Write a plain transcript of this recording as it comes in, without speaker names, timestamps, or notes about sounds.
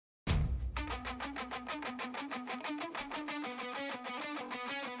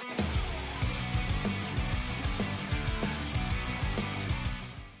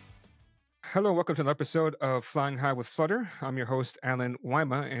Hello, welcome to an episode of Flying High with Flutter. I'm your host, Alan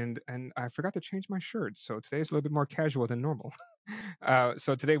Wyma, and I forgot to change my shirt, so today's a little bit more casual than normal.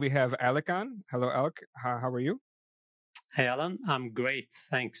 So today we have Alec on. Hello, Alec. How are you? Hey, Alan. I'm great.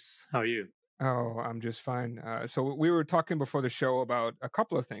 Thanks. How are you? Oh, I'm just fine. So we were talking before the show about a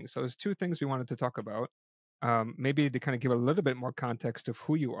couple of things. So there's two things we wanted to talk about. Maybe to kind of give a little bit more context of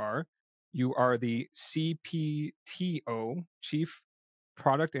who you are. You are the CPTO, Chief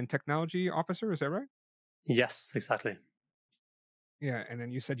Product and Technology Officer. Is that right? Yes, exactly. Yeah, and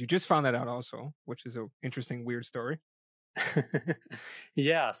then you said you just found that out also, which is a interesting, weird story.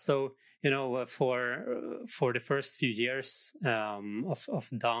 Yeah. So for the first few years of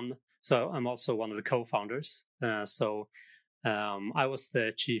Done, so I'm also one of the co-founders. I was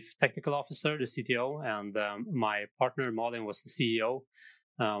the chief technical officer, the CTO, and my partner Malin was the CEO.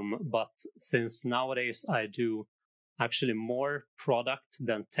 But since nowadays I do actually more product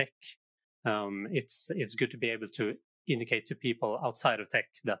than tech, it's good to be able to indicate to people outside of tech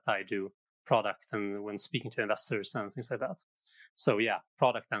that I do product and when speaking to investors and things like that. So yeah,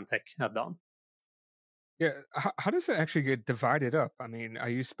 product and tech at Done. Yeah, how does it actually get divided up? I mean, are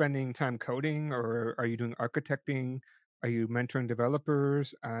you spending time coding, or are you doing architecting? Are you mentoring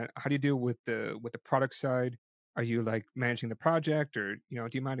developers? How do you deal with the product side? Are you like managing the project, or do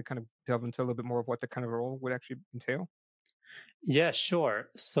you mind to kind of delve into a little bit more of what the kind of role would actually entail? Yeah, sure.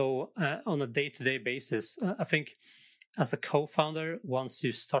 So on a day-to-day basis, I think as a co-founder, once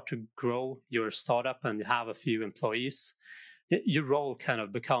you start to grow your startup and you have a few employees, your role kind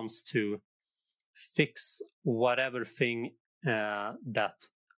of becomes to fix whatever thing that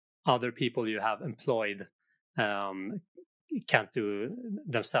other people you have employed um, can't do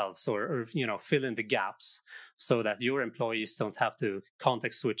themselves, or fill in the gaps so that your employees don't have to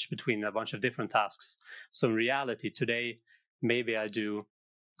context switch between a bunch of different tasks. So in reality, today maybe I do,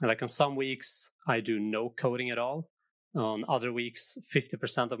 like on some weeks I do no coding at all. On other weeks,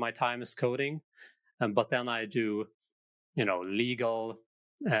 50% of my time is coding, but then I do legal,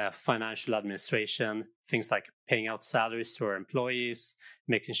 financial administration, things like paying out salaries to our employees,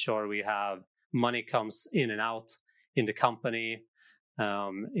 making sure we have money comes in and out in the company,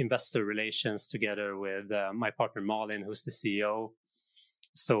 investor relations together with my partner Malin, who's the CEO.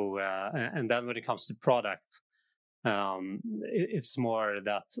 So, and then when it comes to product, it's more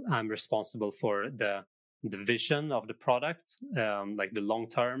that I'm responsible for the vision of the product, like the long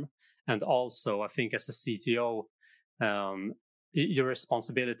term, and also I think as a CTO, um, your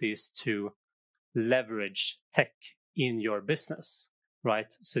responsibility is to leverage tech in your business,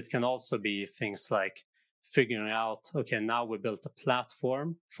 right? So it can also be things like figuring out, okay, now we built a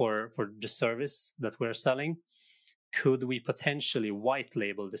platform for the service that we're selling. Could we potentially white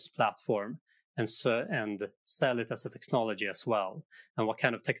label this platform and sell it as a technology as well? And what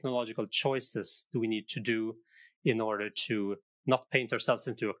kind of technological choices do we need to do in order to not paint ourselves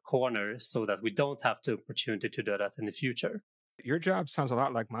into a corner so that we don't have the opportunity to do that in the future? Your job sounds a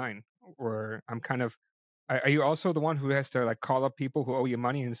lot like mine, where I'm kind of. Are you also the one who has to like call up people who owe you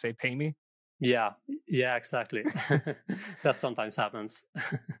money and say, "Pay me"? Yeah, exactly. That sometimes happens.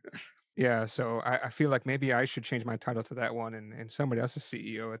 Yeah, so I feel like maybe I should change my title to that one, and somebody else is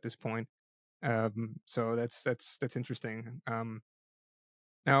CEO at this point. So that's interesting.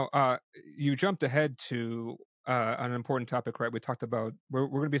 Now, you jumped ahead to an important topic, right? We're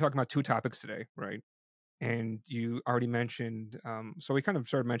going to be talking about two topics today, right? And you already mentioned, so we kind of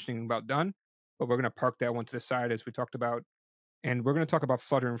started mentioning about Done, but we're going to park that one to the side as we talked about, and we're going to talk about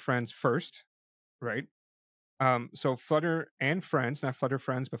Flutter and Friends first, right? So Flutter and Friends, not Flutter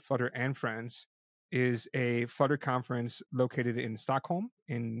Friends, but Flutter and Friends, is a Flutter conference located in Stockholm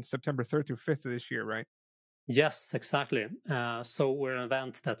in September 3rd through 5th of this year, right? Yes, exactly. So we're an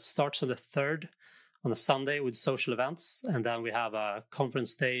event that starts on the 3rd on a Sunday with social events, and then we have a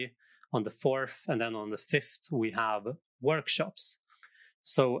conference day on the 4th, and then on the 5th we have workshops.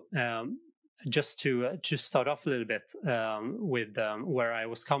 So just to start off a little bit with where I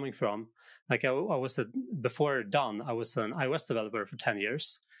was coming from, like I was before Done, I was an iOS developer for 10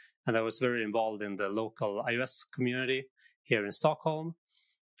 years, and I was very involved in the local iOS community here in Stockholm.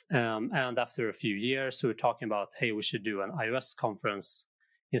 And after a few years, we were talking about, hey, we should do an iOS conference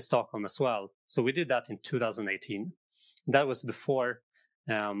in Stockholm as well. So we did that in 2018. That was before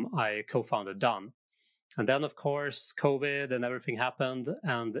I co-founded Done. And then, of course, COVID and everything happened.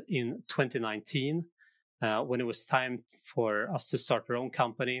 And in 2019, when it was time for us to start our own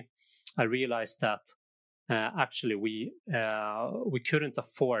company, I realized that actually we couldn't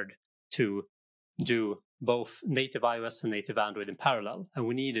afford to do both native iOS and native Android in parallel, and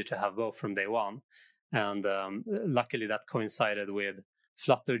we needed to have both from day one. And luckily, that coincided with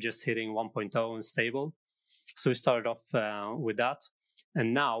Flutter just hitting 1.0 and stable. So we started off with that,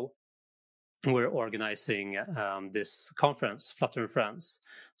 and now we're organizing this conference, Flutter and Friends.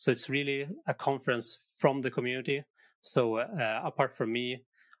 So it's really a conference from the community. So apart from me,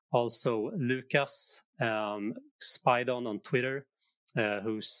 also Lucas Spidon on Twitter,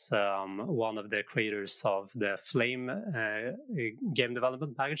 who's one of the creators of the Flame game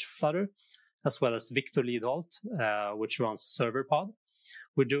development package for Flutter, as well as Victor Lidholt, which runs ServerPod.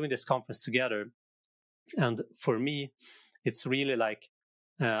 We're doing this conference together. And for me, it's really like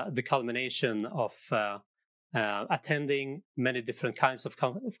the culmination of attending many different kinds of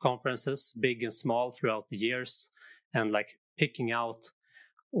conferences, big and small, throughout the years, and like picking out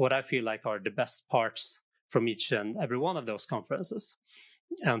what I feel like are the best parts from each and every one of those conferences.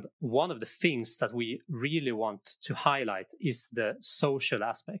 And one of the things that we really want to highlight is the social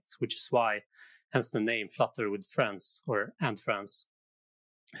aspect, which is why, hence the name Flutter with Friends or and Friends.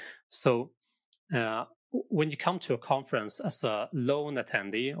 So when you come to a conference as a lone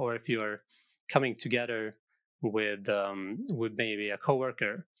attendee, or if you're coming together with maybe a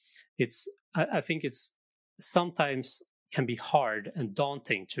coworker, I think it's sometimes can be hard and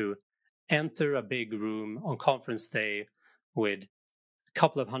daunting to enter a big room on conference day with a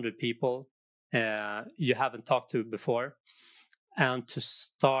couple of hundred people you haven't talked to before, and to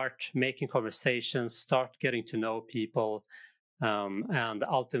start making conversations, start getting to know people, and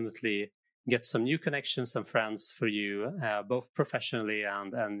ultimately get some new connections and friends for you, both professionally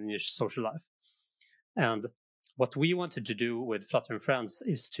and in your social life. And what we wanted to do with Flutter and Friends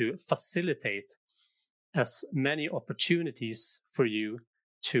is to facilitate as many opportunities for you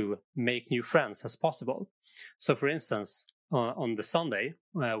to make new friends as possible. So, for instance, on the Sunday,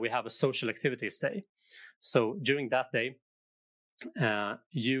 we have a social activities day. So during that day,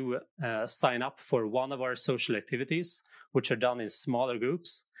 you sign up for one of our social activities, which are done in smaller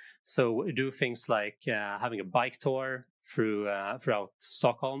groups. So we do things like having a bike tour throughout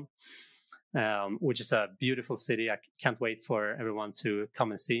Stockholm, which is a beautiful city. I can't wait for everyone to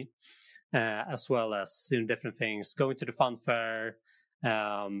come and see, as well as different things, going to the fun fair,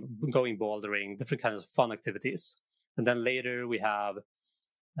 going bouldering, different kinds of fun activities. And then later we have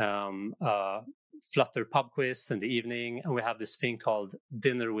a Flutter pub quiz in the evening, and we have this thing called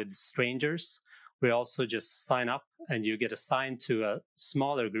Dinner with Strangers. We also just sign up and you get assigned to a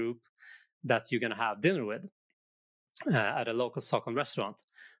smaller group that you're going to have dinner with at a local Stockholm restaurant.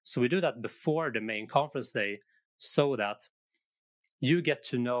 So we do that before the main conference day so that you get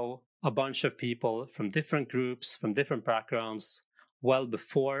to know a bunch of people from different groups, from different backgrounds, well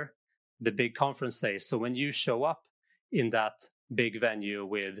before the big conference day. So when you show up in that big venue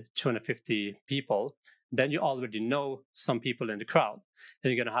with 250 people, then you already know some people in the crowd,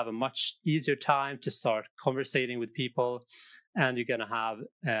 and you're going to have a much easier time to start conversating with people, and you're going to have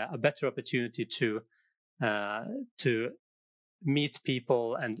a better opportunity to meet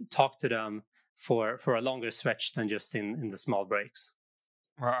people and talk to them for a longer stretch than just in the small breaks.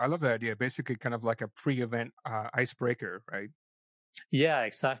 Well, I love that idea. Basically, kind of like a pre-event icebreaker, right? Yeah,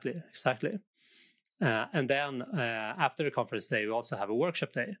 exactly. And then after the conference day, we also have a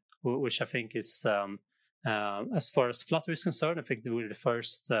workshop day, which I think is, as far as Flutter is concerned, I think we're the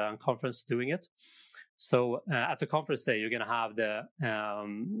first conference doing it. So at the conference day, you're going to have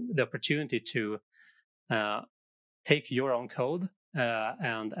the opportunity to take your own code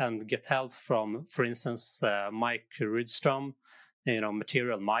and get help from, for instance, Mike Rydstrom,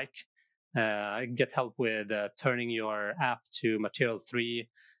 Material Mike. Get help with turning your app to Material 3.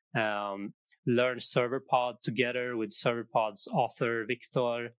 Learn ServerPod together with ServerPod's author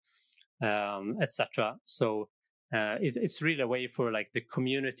Victor, etc. So it's really a way for like the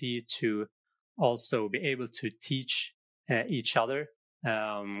community to also be able to teach each other,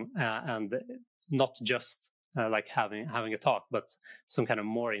 and not just like having a talk, but some kind of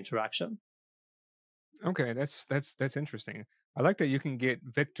more interaction. Okay, that's interesting. I like that you can get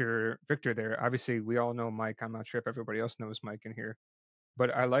Victor there. Obviously, we all know Mike. I'm not sure if everybody else knows Mike in here,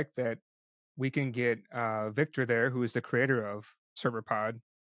 but I like that we can get Victor there, who is the creator of ServerPod,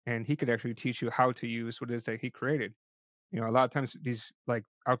 and he could actually teach you how to use what it is that he created. A lot of times these like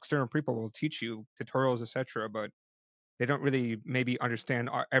external people will teach you tutorials, etc., but they don't really maybe understand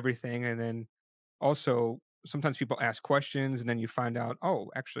everything. And then also sometimes people ask questions, and then you find out,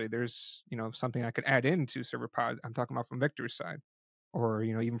 oh, actually, there's something I could add into ServerPod. I'm talking about from Victor's side, or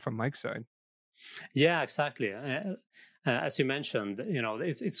even from Mike's side. Yeah, exactly. As you mentioned,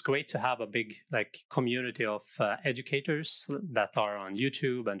 it's great to have a big like community of educators that are on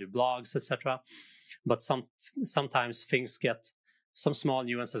YouTube and do blogs, etc. But sometimes things get some small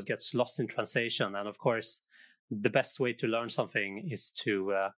nuances gets lost in translation, and of course, the best way to learn something is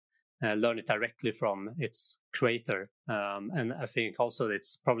to learn it directly from its creator. And I think also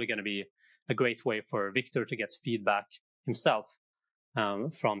it's probably going to be a great way for Victor to get feedback himself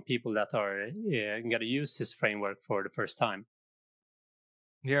from people that are going to use his framework for the first time.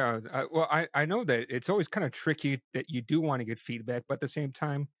 Yeah, well, I know that it's always kind of tricky that you do want to get feedback, but at the same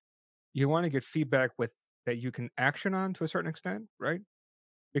time, you want to get feedback with that you can action on to a certain extent, right?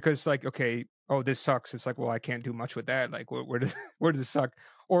 Because like, okay, oh, this sucks. It's like, well, I can't do much with that. Like, where does where does this suck?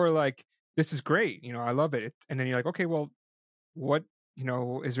 Or like, this is great. I love it. And then you're like, okay, well, what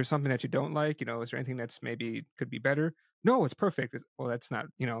is there something that you don't like? Is there anything that's maybe could be better? No, it's perfect. Well, that's not.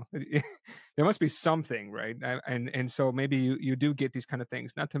 There must be something, right? And so maybe you do get these kind of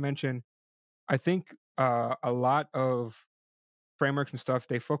things. Not to mention, I think a lot of frameworks and stuff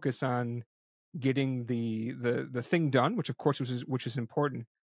they focus on getting the thing done, which of course which is important.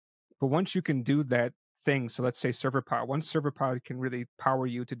 But once you can do that thing, so let's say server pod, once server pod can really power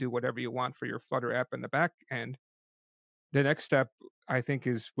you to do whatever you want for your Flutter app in the back end, the next step I think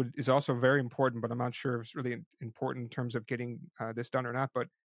is also very important, but I'm not sure if it's really important in terms of getting this done or not. But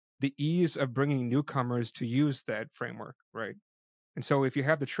the ease of bringing newcomers to use that framework, right? And so if you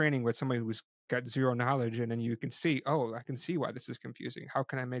have the training with somebody who's got zero knowledge, and then you can see, oh, I can see why this is confusing. How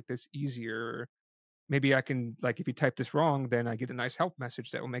can I make this easier? Maybe I can, like, if you type this wrong, then I get a nice help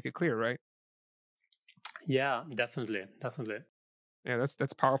message that will make it clear, right? Yeah, definitely, definitely. Yeah,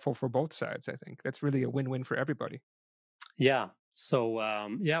 that's powerful for both sides. I think that's really a win-win for everybody. Yeah. So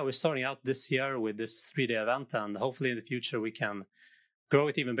yeah, we're starting out this year with this 3-day event, and hopefully in the future we can grow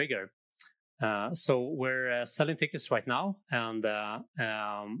it even bigger. So we're selling tickets right now, and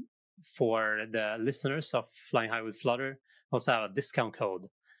for the listeners of Flying High with Flutter, we also have a discount code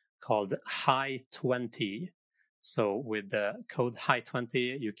called High20. So with the code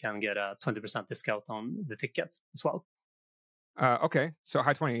High20, you can get a 20% discount on the ticket as well. Okay, so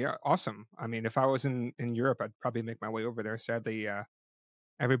high 20, yeah, awesome. I mean, if I was in Europe, I'd probably make my way over there. Sadly,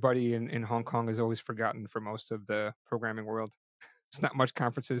 everybody in Hong Kong is always forgotten for most of the programming world. It's not much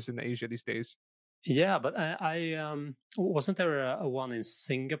conferences in Asia these days. Yeah, but wasn't there a one in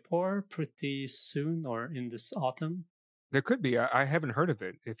Singapore pretty soon or in this autumn? There could be. I haven't heard of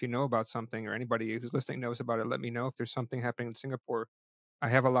it. If you know about something or anybody who's listening knows about it, let me know if there's something happening in Singapore. I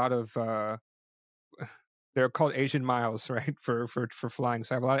have a lot of they're called Asian miles, right? For flying.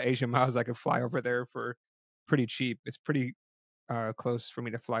 So I have a lot of Asian miles I could fly over there for pretty cheap. It's pretty close for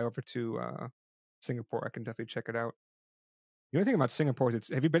me to fly over to Singapore. I can definitely check it out. The only thing about Singapore is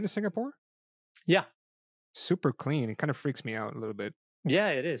have you been to Singapore? Yeah, Super clean. It kind of freaks me out a little bit. yeah,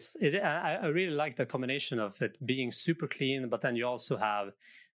 it is. I really like the combination of it being super clean, but then you also have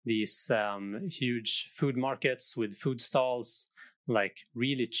these huge food markets with food stalls, like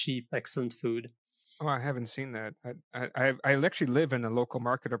really cheap, excellent food. Oh, I haven't seen that. I actually live in a local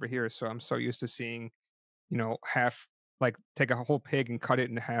market over here, so I'm so used to seeing, half, like, take a whole pig and cut it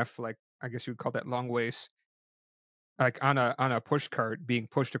in half, like, I guess you would call that long ways, like, on a push cart being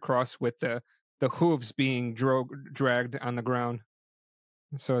pushed across with the hooves being dragged on the ground.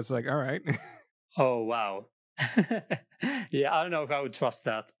 So it's like, all right. Oh wow. Yeah, I don't know if I would trust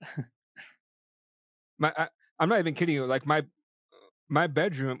that. my I'm not even kidding you. Like my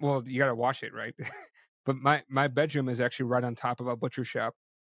bedroom. Well, you gotta wash it, right? But my bedroom is actually right on top of a butcher shop.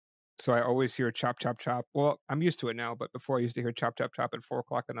 So I always hear chop, chop, chop. Well, I'm used to it now, but before I used to hear chop, chop, chop at 4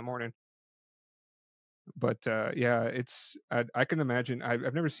 o'clock in the morning. But yeah, I can imagine.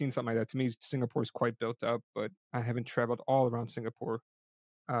 I've never seen something like that. To me, Singapore is quite built up, but I haven't traveled all around Singapore.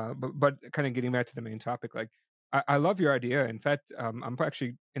 But kind of getting back to the main topic, like I love your idea. In fact, I'm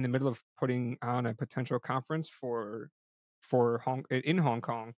actually in the middle of putting on a potential conference in Hong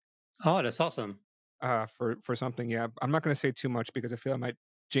Kong Oh, that's awesome. for something. Yeah, I'm not going to say too much because I feel I might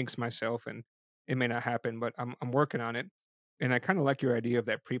jinx myself and it may not happen. But I'm working on it, and I kind of like your idea of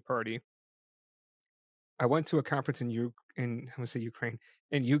that pre-party. I went to a conference in I want to say Ukraine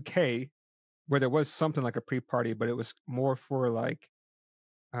in UK where there was something like a pre-party, but it was more for like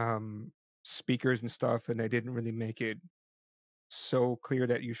um speakers and stuff, and they didn't really make it so clear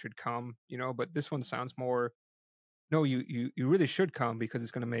that you should come. But this one sounds more, no, you really should come because it's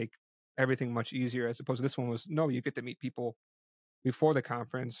going to make everything much easier, as opposed to this one was, no, you get to meet people before the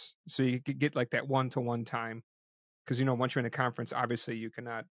conference so you could get like that one-to-one time. Because once you're in a conference, obviously you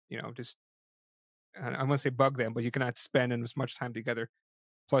cannot, just, I want to say bug them, but you cannot spend as much time together.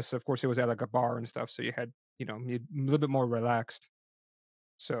 Plus, of course, it was at like a bar and stuff, so you had a little bit more relaxed.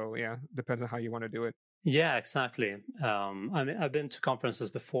 So yeah, depends on how you want to do it. Yeah, exactly. I mean, I've been to conferences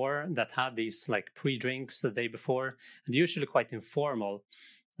before that had these like pre-drinks the day before, and usually quite informal.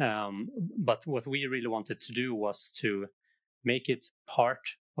 Um, but what we really wanted to do was to make it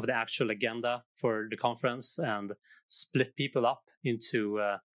part of the actual agenda for the conference and split people up into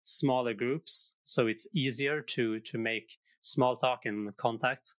smaller groups, so it's easier to make small talk and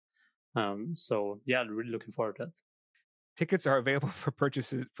contact. So yeah, really looking forward to it. Tickets are available for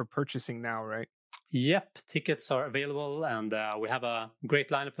purchasing now, right? Yep, tickets are available, and we have a great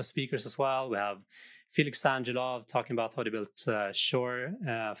lineup of speakers as well. We have Felix Angelov talking about how they built for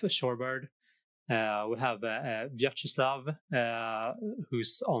Shorebird. We have Vyacheslav,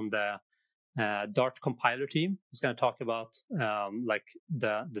 who's on the Dart compiler team. He's going to talk about like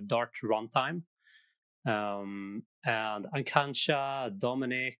the Dart runtime. And Ankansha,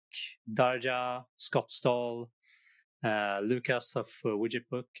 Dominic, Darja, Scott Stoll, Lucas of Widget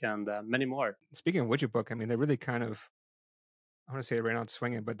Book, and many more. Speaking of Widget Book, I mean, they really kind of, I want to say they ran out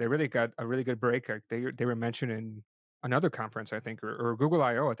swinging, but they really got a really good break. Like they were mentioned in another conference, I think, or Google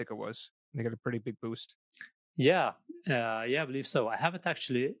I/O, I think it was. And they got a pretty big boost. Yeah, yeah, I believe so. I haven't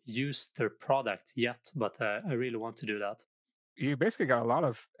actually used their product yet, but I really want to do that. You basically got a lot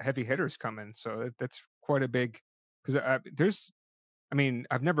of heavy hitters coming, so that's quite a big. Because there's, I mean,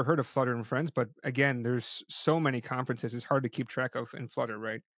 I've never heard of Flutter and Friends, but again, there's so many conferences. It's hard to keep track of in Flutter,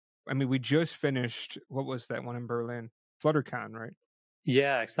 right? I mean, we just finished what was that one in Berlin? FlutterCon, right?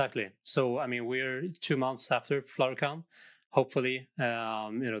 Yeah, exactly. So, I mean, we're 2 months after FlutterCon. Hopefully,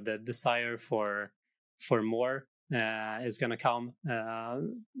 the desire for more is going to come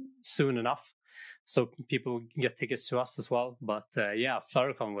soon enough, so people can get tickets to us as well. But yeah,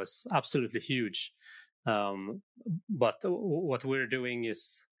 FlutterCon was absolutely huge. But what we're doing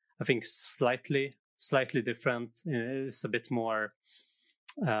is, I think, slightly different. It's a bit more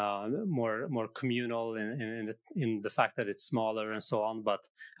communal in the fact that it's smaller and so on. But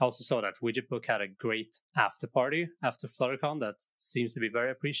I also saw that Widgetbook had a great after party after FlutterCon that seems to be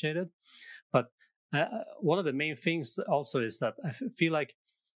very appreciated. But one of the main things also is that I feel like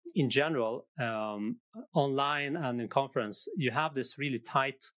in general, online and in conference, you have this really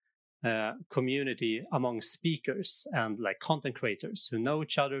tight community among speakers and like content creators who know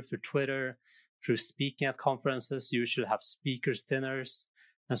each other through Twitter, through speaking at conferences. You usually have speakers dinners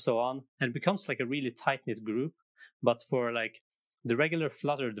and so on, and it becomes like a really tight knit group. But for like the regular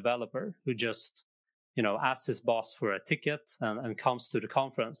Flutter developer who just asks his boss for a ticket and comes to the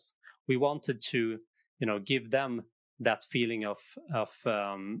conference, we wanted to give them that feeling of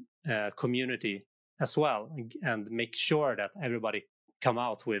community as well, and make sure that everybody come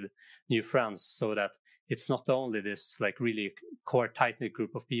out with new friends, so that it's not only this like really core tight knit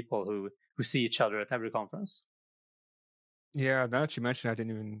group of people who see each other at every conference. Yeah, now that you mentioned, I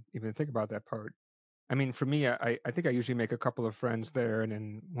didn't even think about that part. I mean, for me, I think I usually make a couple of friends there, and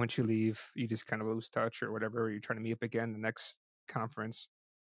then once you leave, you just kind of lose touch or whatever. Or you're trying to meet up again the next conference.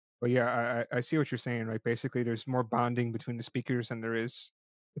 But yeah, I see what you're saying, right? Basically, there's more bonding between the speakers than there is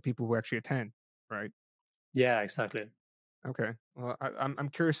the people who actually attend, right? Yeah, exactly. Okay. Well, I'm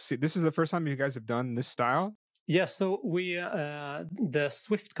curious to see. This is the first time you guys have done this style. Yeah, so we the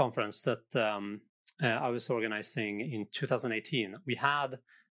Swift conference that I was organizing in 2018, we had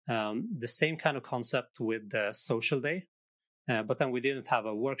the same kind of concept with the social day, but then we didn't have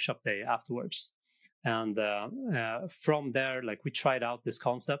a workshop day afterwards. And from there, like we tried out this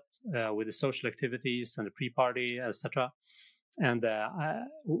concept with the social activities and the pre-party, etc. And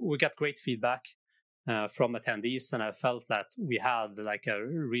we got great feedback from attendees, and I felt that we had like a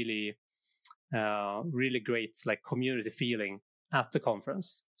really great like community feeling at the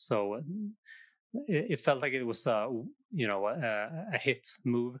conference. So it felt like it was a hit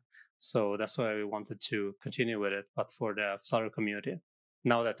move. So that's why we wanted to continue with it, but for the Flutter community.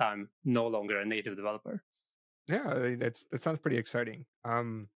 Now that I'm no longer a native developer. Yeah, that sounds pretty exciting. I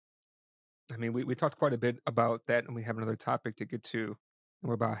mean, we talked quite a bit about that, and we have another topic to get to, and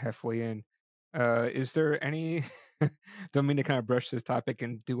we're about halfway in. Is there any? Don't mean to kind of brush this topic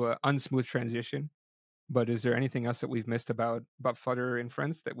and do a unsmooth transition, but is there anything else that we've missed about Flutter and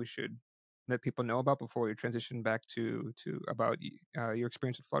Friends that we should let people know about before we transition back to about your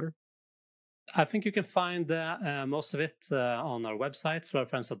experience with Flutter? I think you can find most of it on our website,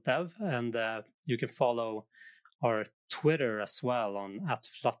 flutterfriends.dev, and you can follow our Twitter as well on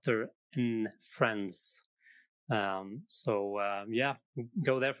 @FlutterInFriends. So yeah,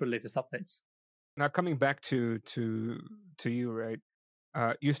 go there for the latest updates. Now, coming back to you, right?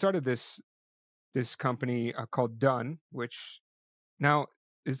 You started this company called Done, which now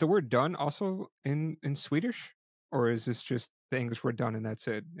is the word "done" also in Swedish, or is this just the English word "done" and that's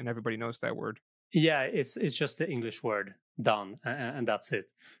it, and everybody knows that word? Yeah, it's just the English word done, and that's it.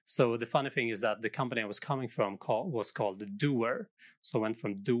 So the funny thing is that the company I was coming from was called Doer, so I went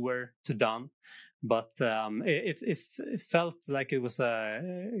from doer to done, but it felt like it was a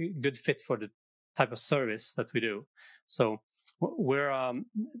good fit for the type of service that we do. So we're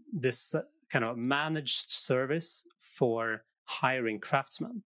this kind of managed service for hiring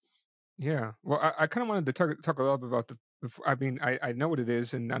craftsmen. Yeah. Well, I kinda wanted to talk a little bit about the I mean, I know what it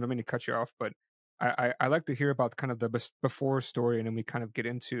is, and I don't mean to cut you off, but I like to hear about kind of the before story, and then we kind of get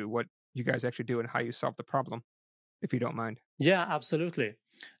into what you guys actually do and how you solve the problem, if you don't mind. Yeah, absolutely.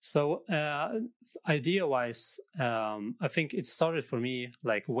 So, idea wise, I think it started for me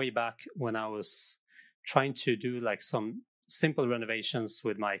like way back when I was trying to do like some simple renovations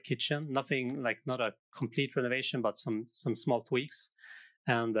with my kitchen. Nothing like not a complete renovation, but some small tweaks.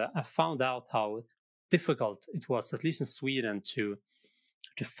 And I found out how difficult it was, at least in Sweden, to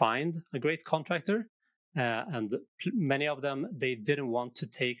find a great contractor. And many of them, they didn't want to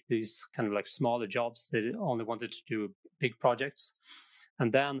take these kind of like smaller jobs. They only wanted to do big projects.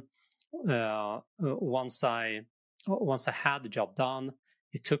 And then once I had the job done,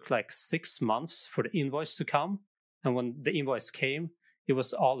 it took like 6 months for the invoice to come. And when the invoice came, it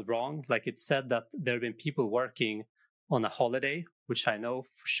was all wrong. Like it said that there have been people working on a holiday, which I know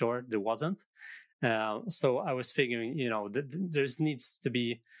for sure there wasn't. So I was figuring, there needs to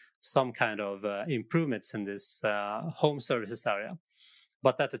be some kind of improvements in this home services area.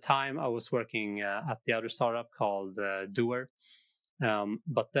 But at the time, I was working at the other startup called Doer.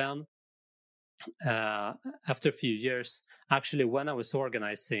 But then, uh, after a few years, actually, when I was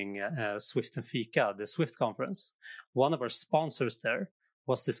organizing Swift and Fika, the Swift conference, one of our sponsors there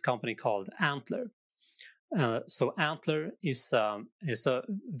was this company called Antler. So Antler is a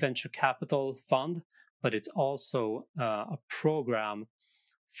venture capital fund, but it's also a program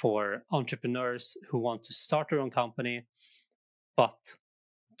for entrepreneurs who want to start their own company, but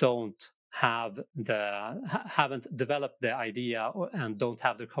don't have haven't developed the idea and don't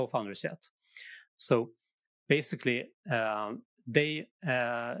have their co-founders yet. So basically, they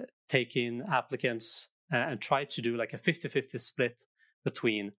take in applicants and try to do like a 50-50 split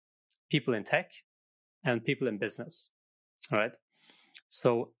between people in tech and people in business. All right.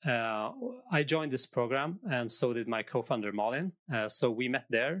 So I joined this program, and so did my co-founder Malin. So we met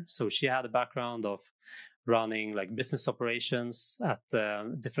there. So she had a background of running like business operations at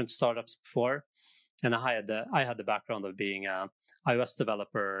different startups before, and I had the background of being a iOS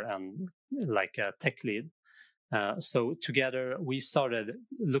developer and like a tech lead. So together we started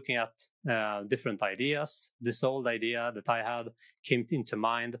looking at different ideas. This old idea that I had came into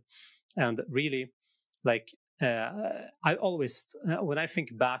mind, and really, like I always, when I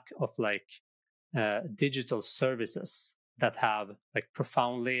think back of like digital services that have like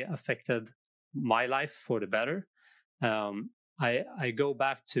profoundly affected my life for the better, I go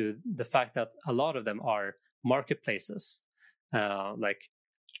back to the fact that a lot of them are marketplaces, like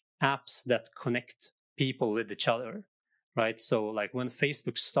apps that connect people with each other, right? So like when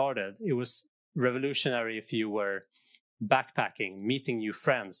Facebook started, it was revolutionary if you were backpacking, meeting new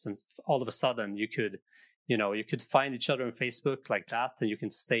friends, and all of a sudden you could find each other on Facebook like that, and you can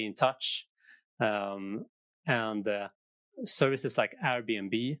stay in touch. And services like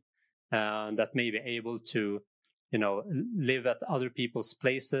Airbnb that may be able to, live at other people's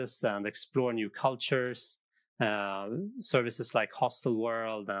places and explore new cultures. Uh, Services like Hostel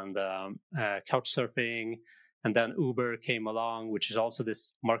World and couch surfing, and then Uber came along, which is also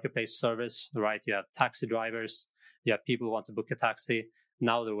this marketplace service, right? You have taxi drivers, you have people who want to book a taxi.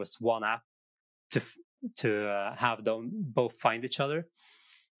 Now there was one app to have them both find each other.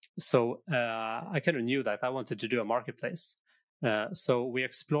 So I kind of knew that I wanted to do a marketplace. So we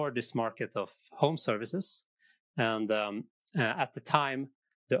explored this market of home services, and at the time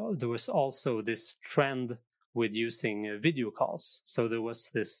there was also this trend with using video calls. So there was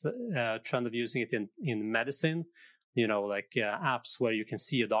this trend of using it in medicine, like apps where you can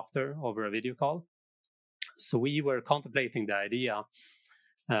see a doctor over a video call. So we were contemplating the idea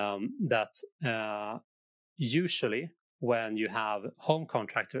that usually when you have home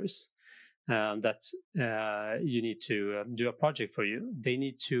contractors that you need to do a project for you, they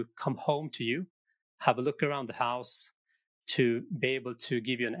need to come home to you, have a look around the house to be able to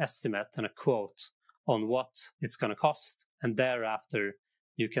give you an estimate and a quote on what it's going to cost. And thereafter,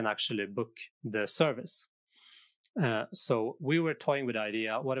 you can actually book the service. So we were toying with the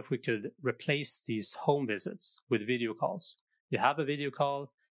idea, what if we could replace these home visits with video calls? You have a video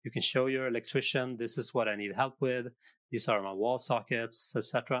call, You can show your electrician, this is what I need help with. These are my wall sockets,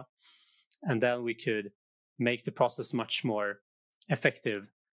 etc. And then we could make the process much more effective,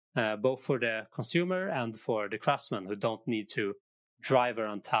 both for the consumer and for the craftsmen who don't need to drive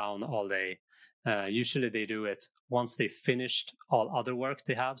around town all day. Usually they do it once they finished all other work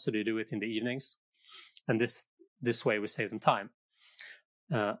they have, so they do it in the evenings, and this way we save them time.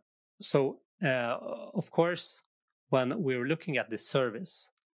 Uh, so of course, when we were looking at this service,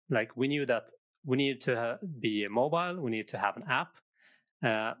 like we knew that we needed to be mobile, we needed to have an app,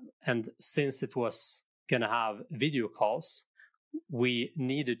 and since it was going to have video calls, we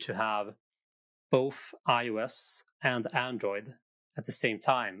needed to have both iOS and Android at the same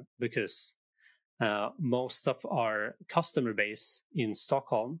time, because most of our customer base in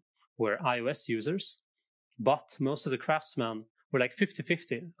Stockholm were iOS users, but most of the craftsmen were like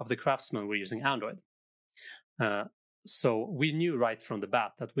 50-50 of the craftsmen were using Android. Uh, so we knew right from the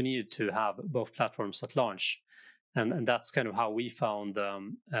bat that we needed to have both platforms at launch. And that's kind of how we found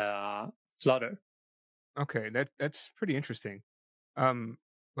Flutter. Okay, that's pretty interesting. Um,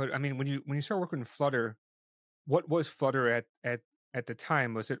 but I mean, when you start working with Flutter, what was Flutter at the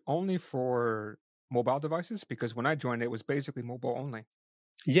time? Was it only for mobile devices? Because when I joined, it was basically mobile only.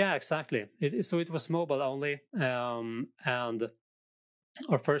 Yeah, exactly. So it was mobile only, and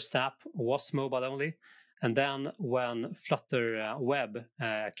our first app was mobile only. And then when Flutter Web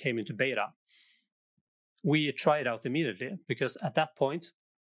came into beta, we tried out immediately, because at that point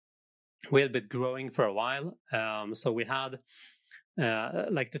we had been growing for a while. So we had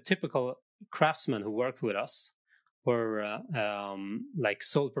like the typical craftsmen who worked with us were like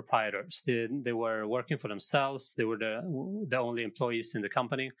sole proprietors. They were working for themselves. They were the only employees in the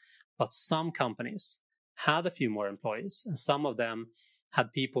company. But some companies had a few more employees, and some of them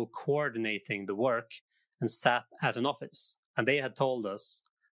had people coordinating the work and sat at an office. And they had told us,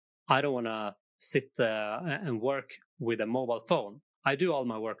 I don't want to sit and work with a mobile phone. I do all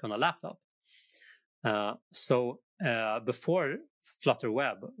my work on a laptop. So before Flutter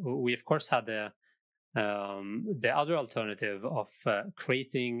Web, we of course had the other alternative of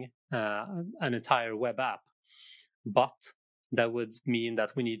creating an entire web app, but that would mean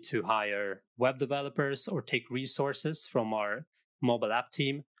that we need to hire web developers or take resources from our mobile app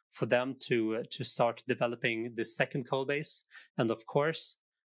team for them to start developing this second code base. And of course,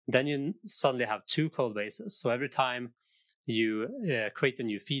 then you suddenly have two code bases. So every time you create a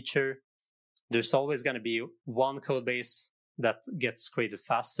new feature, there's always going to be one code base that gets created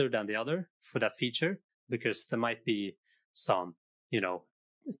faster than the other for that feature, because there might be some, you know,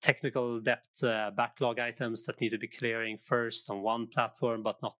 technical depth backlog items that need to be clearing first on one platform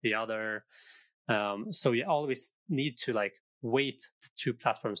but not the other. So you always need to like wait the two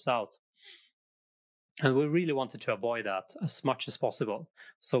platforms out. And we really wanted to avoid that as much as possible.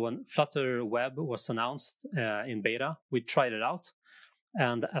 So when Flutter Web was announced in beta, we tried it out.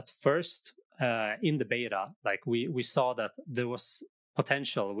 And at first, in the beta, like we saw that there was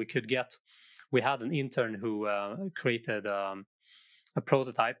potential. We had an intern who created a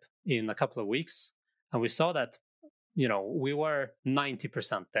prototype in a couple of weeks, and we saw that, you know, we were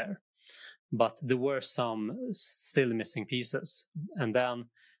 90% there, but there were some still missing pieces. And then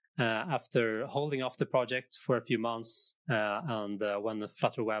after holding off the project for a few months, and when the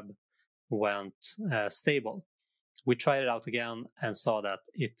Flutter Web went stable, we tried it out again and saw that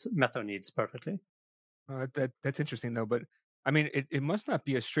it met our needs perfectly. That's interesting though. But I mean, it must not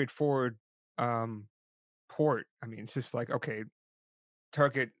be a straightforward um, port. I mean, it's just like okay,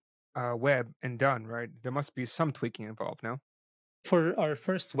 target web and done, right? There must be some tweaking involved. No. For our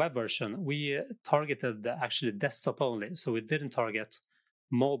first web version, we targeted actually desktop only, so we didn't target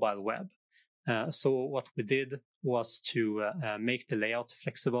mobile web. So what we did was to make the layout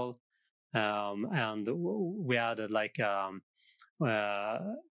flexible, and we added like uh,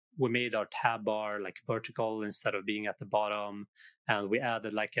 we made our tab bar like vertical instead of being at the bottom, and we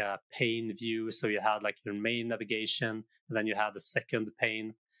added like a pane view, so you had like your main navigation, and then you had the second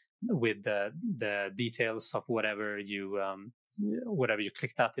pane with the details of whatever you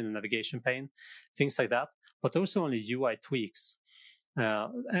clicked at in the navigation pane, things like that. But those are only UI tweaks.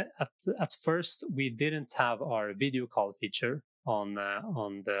 At first, we didn't have our video call feature on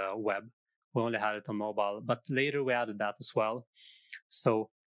the web. We only had it on mobile, but later we added that as well. So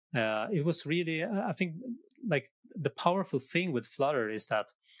it was really, I think, like the powerful thing with Flutter is that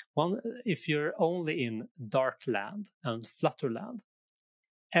if you're only in Dartland and Flutterland,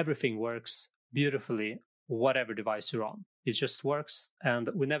 everything works beautifully, whatever device you're on. It just works, and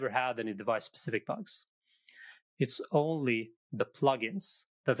we never had any device-specific bugs. It's only the plugins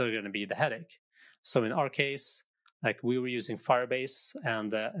that are going to be the headache. So in our case, like we were using Firebase,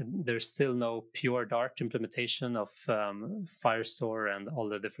 and there's still no pure Dart implementation of Firestore and all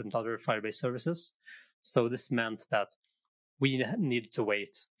the different other Firebase services. So this meant that we needed to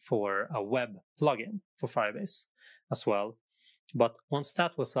wait for a web plugin for Firebase as well. But once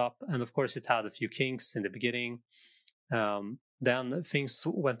that was up, and of course it had a few kinks in the beginning, then things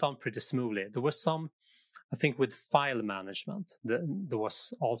went on pretty smoothly. There was some, I think, with file management, there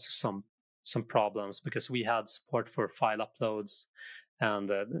was also some problems because we had support for file uploads, and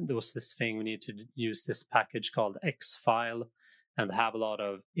there was this thing we need to use this package called Xfile and have a lot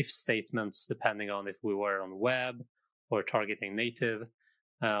of if statements depending on if we were on web or targeting native.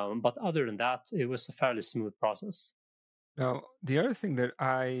 But other than that, it was a fairly smooth process. Now, the other thing that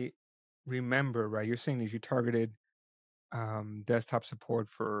I remember, right, you're saying that you targeted desktop support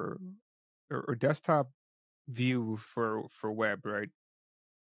for or desktop view for web, right?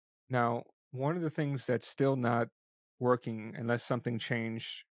 Now, one of the things that's still not working unless something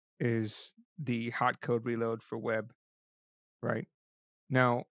changed is the hot code reload for web, right?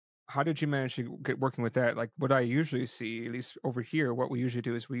 Now, how did you manage to get working with that? Like what I usually see, at least over here, what we usually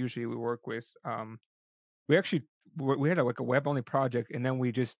do is we work with we actually we had like a web only project, and then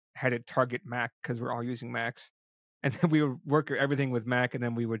we just had it target Mac because we're all using Macs, and then we would work everything with Mac, and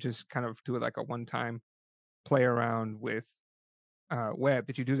then we would just kind of do it like a one time play around with web.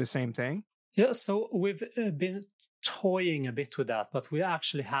 Did you do the same thing? Yeah, so we've been toying a bit with that, but we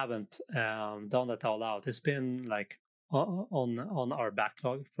actually haven't done that all out. It's been like on our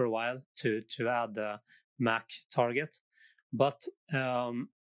backlog for a while to add the Mac target, but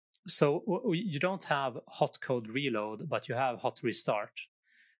so you don't have hot code reload, but you have hot restart,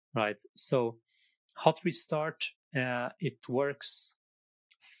 right? So hot restart, it works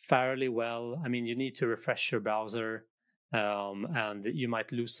fairly well. I mean, you need to refresh your browser, and you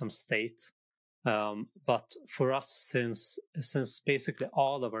might lose some state. But for us, since basically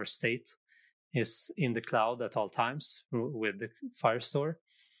all of our state is in the cloud at all times with the Firestore,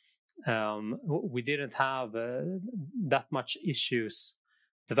 we didn't have that much issues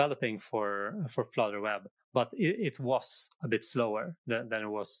developing for Flutter Web, but it was a bit slower than it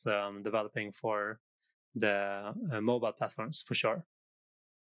was developing for the mobile platforms for sure.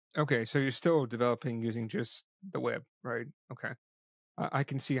 Okay, so you're still developing using just the web, right? Okay, I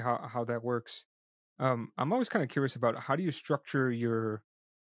can see how that works. I'm always kind of curious about how do you structure your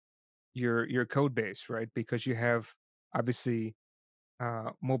code base, right? Because you have obviously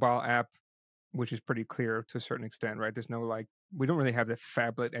mobile app, which is pretty clear to a certain extent, right? There's no like we don't really have the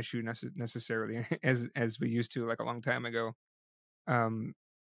phablet issue necessarily as we used to like a long time ago. Um,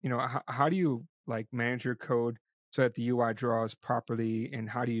 how do you like manage your code so that the UI draws properly, and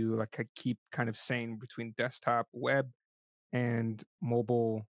how do you like keep kind of sane between desktop, web, and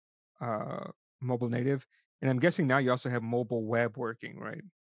uh, mobile native? And I'm guessing now you also have mobile web working, right?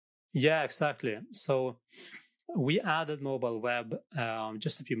 Yeah, exactly. So we added mobile web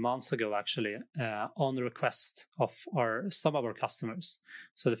just a few months ago, actually, on request of some of our customers.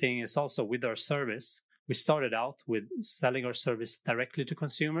 So the thing is also with our service, we started out with selling our service directly to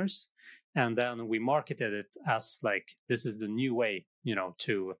consumers, and then we marketed it as like this is the new way,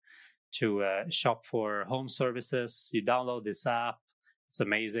 to shop for home services. You download this app; it's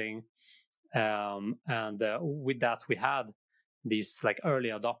amazing. And with that, we had these like early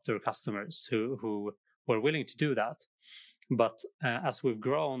adopter customers who were willing to do that. But as we've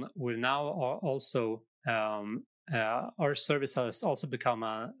grown, we're now also our service has also become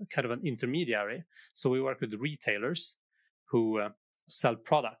a kind of an intermediary. So we work with retailers who sell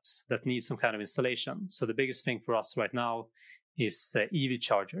products that need some kind of installation. So the biggest thing for us right now is EV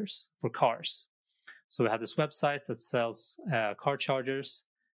chargers for cars. So we have this website that sells car chargers.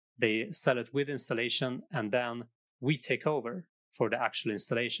 They sell it with installation, and then we take over for the actual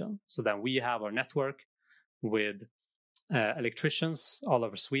installation. So then we have our network with electricians all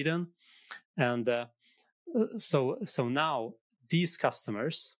over Sweden, and so now these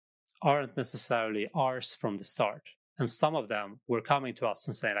customers aren't necessarily ours from the start, and some of them were coming to us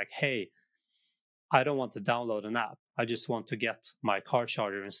and saying like, "Hey, I don't want to download an app. I just want to get my car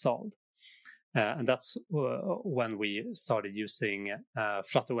charger installed." And that's when we started using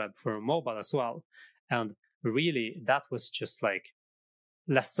Flutter Web for mobile as well. And really, that was just like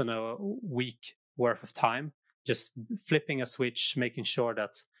less than a week worth of time, just flipping a switch, making sure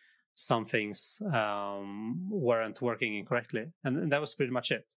that some things weren't working incorrectly. And that was pretty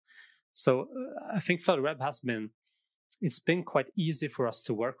much it. So I think Flutter Web it's been quite easy for us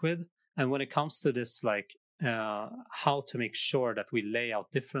to work with. And when it comes to this, like how to make sure that we lay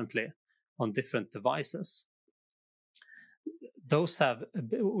out differently on different devices, those have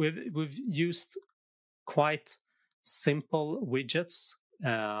we've used quite simple widgets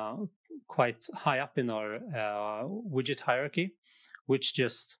quite high up in our widget hierarchy, which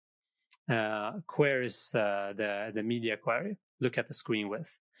just queries the media query, look at the screen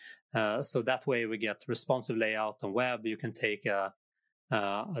width. So that way we get responsive layout on web. You can take a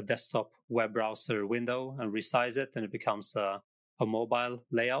desktop web browser window and resize it, and it becomes a mobile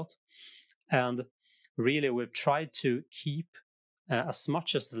layout. And really, we've tried to keep as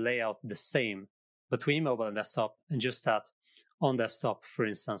much as the layout the same between mobile and desktop, and just that on desktop, for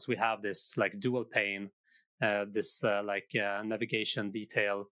instance, we have this like dual pane, this navigation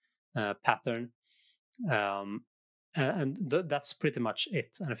detail pattern, and that's pretty much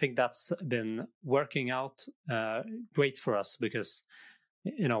it. And I think that's been working out great for us because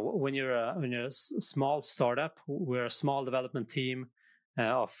when you're a small startup, we're a small development team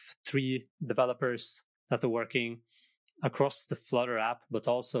of 3 developers that are working across the Flutter app, but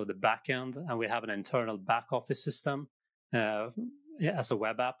also the backend, and we have an internal back office system uh, as a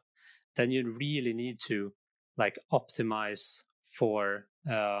web app. Then you really need to like optimize for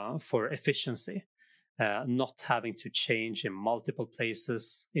efficiency, not having to change in multiple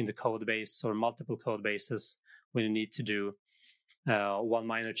places in the code base or multiple code bases when you need to do one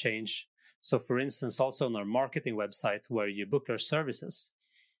minor change. So, for instance, also on our marketing website where you book our services,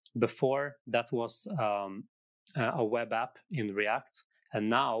 before that was a web app in React. And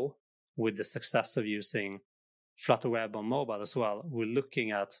now, with the success of using Flutter Web on mobile as well, we're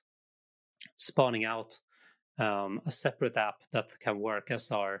looking at spawning out a separate app that can work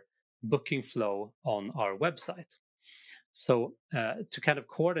as our booking flow on our website. So, to kind of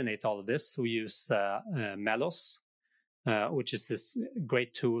coordinate all of this, we use Melos, which is this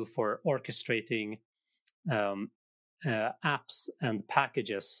great tool for orchestrating um, apps and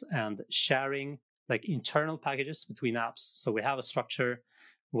packages and sharing like internal packages between apps. So we have a structure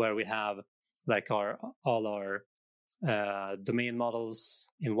where we have like all our domain models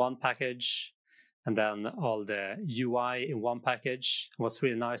in one package, and then all the UI in one package. What's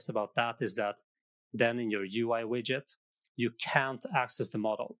really nice about that is that then in your UI widget, you can't access the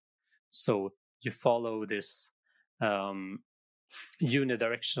model. So you follow this um,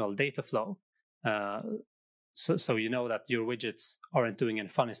 unidirectional data flow. Uh, so you know that your widgets aren't doing any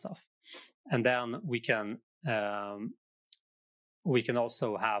funny stuff. And then we can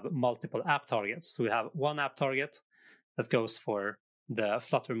also have multiple app targets. So we have one app target that goes for the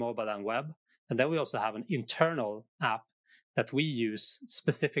Flutter mobile and web. And then we also have an internal app that we use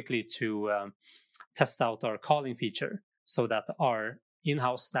specifically to test out our calling feature so that our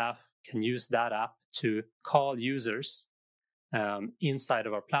in-house staff can use that app to call users inside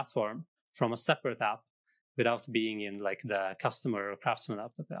of our platform from a separate app without being in like the customer or craftsman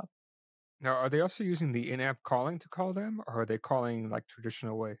app that we have. Now, are they also using the in-app calling to call them, or are they calling like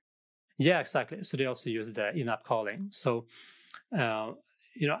traditional way? Yeah, exactly. So they also use the in-app calling. So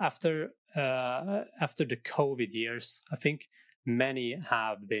after the COVID years, I think many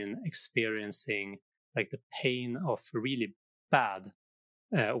have been experiencing like the pain of really bad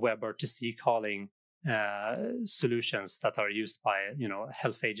WebRTC calling solutions that are used by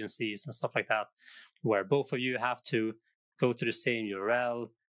health agencies and stuff like that, where both of you have to go to the same URL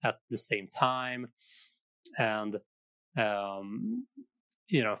at the same time, and um,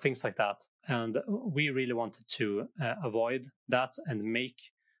 things like that. And we really wanted to avoid that and make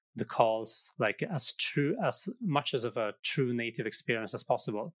the calls like as much as of a true native experience as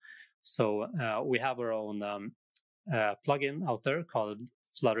possible. So we have our own plugin out there called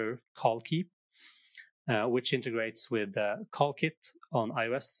Flutter Call Keep, which integrates with CallKit on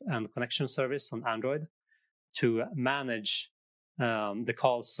iOS and Connection Service on Android to manage the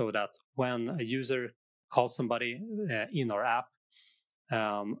calls so that when a user calls somebody in our app,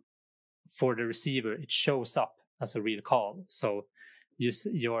 um, for the receiver, it shows up as a real call. So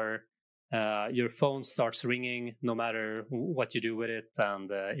your phone starts ringing no matter what you do with it, and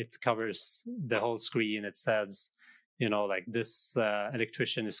it covers the whole screen. It says, like this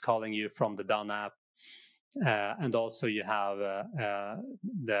electrician is calling you from the Done app. And also you have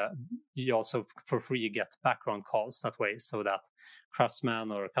you also for free get background calls that way, so that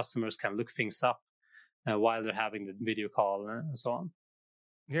craftsmen or customers can look things up while they're having the video call and so on.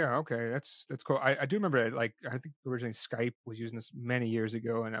 Yeah, okay, that's cool. I do remember it, like I think originally Skype was using this many years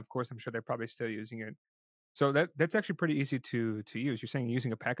ago, and of course I'm sure they're probably still using it. So that's actually pretty easy to use. You're saying you're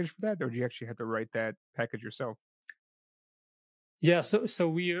using a package for that, or do you actually have to write that package yourself? Yeah, so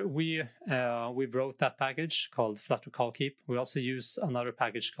we wrote that package called Flutter Call Keep. We also use another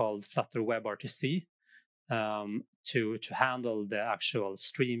package called Flutter WebRTC to handle the actual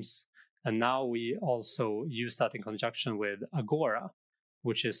streams. And now we also use that in conjunction with Agora,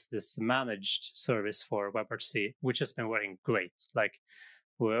 which is this managed service for WebRTC, which has been working great. Like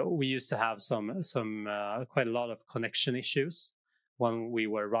we used to have some quite a lot of connection issues when we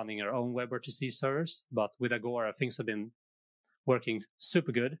were running our own WebRTC servers, but with Agora, things have been working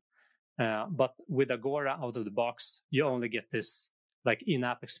super good. But with Agora out of the box, you only get this like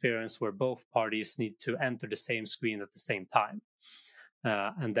in-app experience where both parties need to enter the same screen at the same time.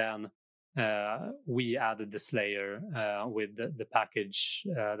 And then we added this layer with the package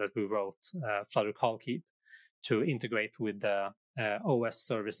that we wrote, Flutter Call Keep, to integrate with the OS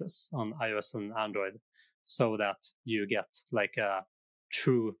services on iOS and Android, so that you get like a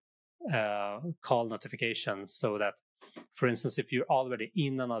true call notification. So that, for instance, if you're already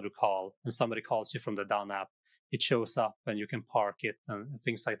in another call and somebody calls you from the down app, it shows up and you can park it and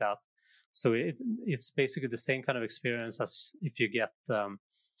things like that. So it's basically the same kind of experience as if you get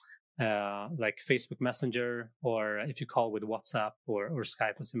like Facebook Messenger, or if you call with WhatsApp or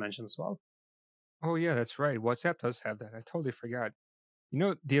Skype, as you mentioned as well. Oh yeah, that's right. WhatsApp does have that. I totally forgot. You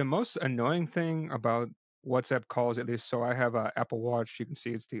know, the most annoying thing about WhatsApp calls, at least, so I have a Apple Watch. You can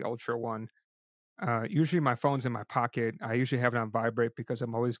see it's the Ultra one. Usually my phone's in my pocket. I usually have it on vibrate because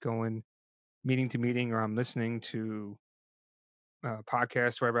I'm always going meeting to meeting, or I'm listening to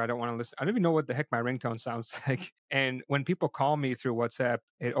podcasts wherever I don't want to listen. I don't even know what the heck my ringtone sounds like. And when people call me through WhatsApp,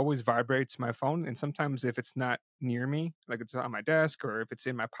 it always vibrates my phone. And sometimes if it's not near me, like it's on my desk, or if it's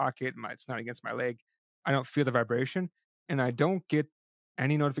in my pocket, it's not against my leg, I don't feel the vibration, and I don't get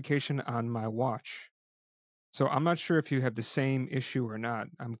any notification on my watch. So I'm not sure if you have the same issue or not.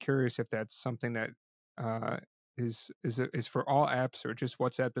 I'm curious if that's something that uh, is for all apps, or just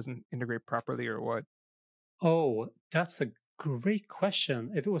WhatsApp doesn't integrate properly, or what. Oh, that's a great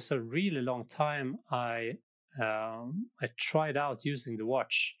question. If it was a really long time, I tried out using the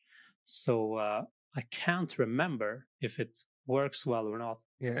watch, so I can't remember if it works well or not.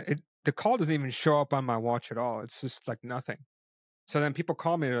 Yeah, the call doesn't even show up on my watch at all. It's just like nothing. So then people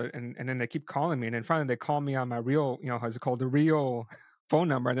call me, and then they keep calling me, and then finally they call me on my real, how's it called, the real phone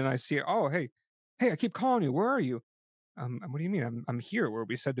number, and then I see, oh hey, I keep calling you. Where are you? What do you mean? I'm here where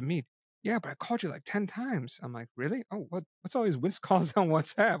we said to meet. Yeah, but I called you like 10 times. I'm like, really? Oh, what's all these missed calls on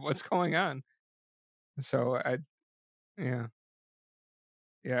WhatsApp? What's going on? So yeah.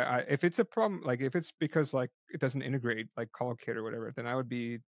 Yeah, if it's a problem, like if it's because like it doesn't integrate like CallKit or whatever, then I would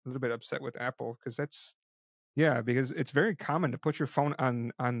be a little bit upset with Apple, because that's yeah, because it's very common to put your phone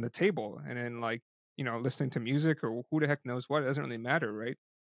on the table, and then like listening to music or who the heck knows what. It doesn't really matter, right?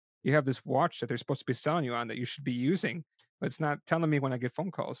 You have this watch that they're supposed to be selling you on that you should be using, but it's not telling me when I get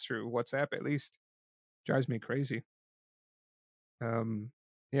phone calls through WhatsApp. At least drives me crazy. Um,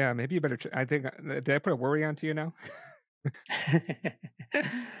 yeah, maybe you better. I think did I put a worry onto you now?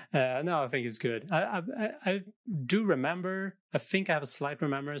 No, I think it's good. I do remember. I think I have a slight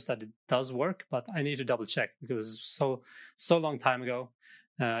remembrance that it does work, but I need to double check because so long time ago.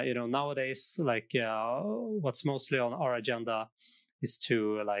 Nowadays, like what's mostly on our agenda is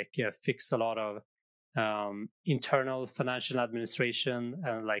to like fix a lot of internal financial administration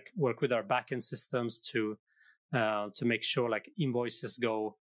and like work with our backend systems to make sure like invoices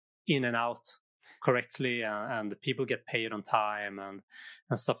go in and out correctly, and the people get paid on time and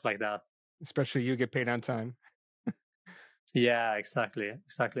stuff like that. Especially you get paid on time. Yeah, exactly.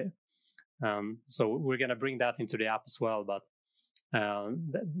 So we're going to bring that into the app as well, but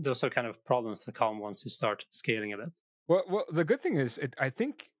those are kind of problems that come once you start scaling a bit. Well, the good thing is, I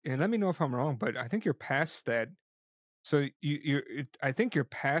think, and let me know if I'm wrong, but I think you're past that. So I think you're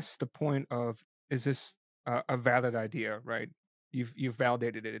past the point of, is this a valid idea, right? You've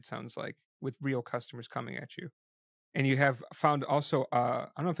validated it. It sounds like, with real customers coming at you, and you have found also. I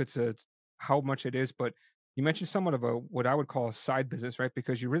don't know if it's a how much it is, but you mentioned somewhat of a what I would call a side business, right?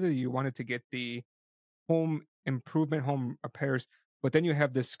 Because you wanted to get the home improvement, home repairs, but then you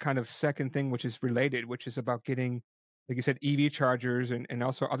have this kind of second thing which is related, which is about getting, like you said, EV chargers, and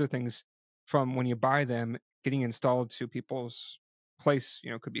also other things from when you buy them, getting installed to people's place.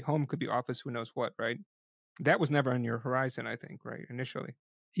 Could be home, could be office, who knows what, right? That was never on your horizon, I think, right? Initially.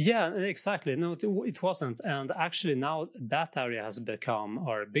 Yeah, exactly. No, it wasn't. And actually, now that area has become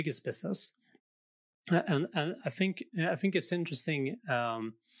our biggest business. And I think it's interesting.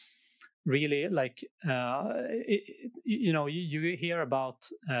 Really, like you hear about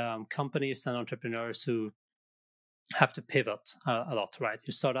companies and entrepreneurs who have to pivot a lot, right?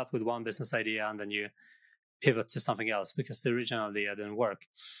 You start out with one business idea and then you pivot to something else because the original idea didn't work.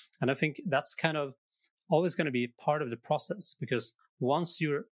 And I think that's kind of always going to be part of the process, because once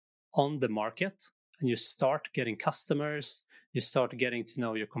you're on the market and you start getting customers, you start getting to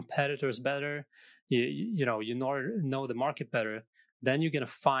know your competitors better, you know the market better, then you're going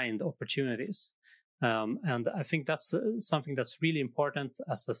to find opportunities. And I think that's something that's really important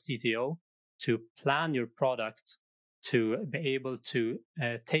as a CTO, to plan your product to be able to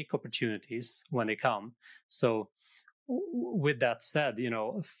take opportunities when they come. So with that said,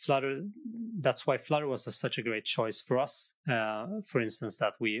 Flutter, that's why Flutter was such a great choice for us. For instance,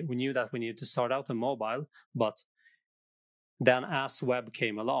 that we knew that we needed to start out on mobile, but then as web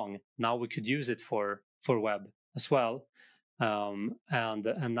came along, now we could use it for web as well. And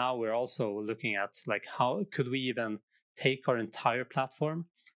now we're also looking at, like, how could we even take our entire platform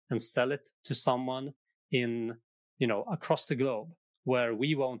and sell it to someone in, across the globe, where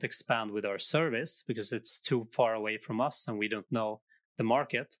we won't expand with our service because it's too far away from us and we don't know the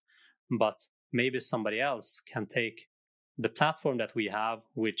market, but maybe somebody else can take the platform that we have,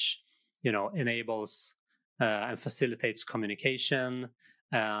 which enables and facilitates communication,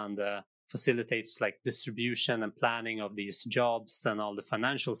 and facilitates like distribution and planning of these jobs and all the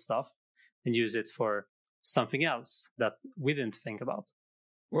financial stuff, and use it for something else that we didn't think about.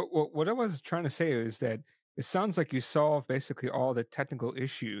 What I was trying to say is that it sounds like you solve basically all the technical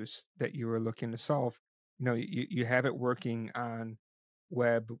issues that you were looking to solve. You have it working on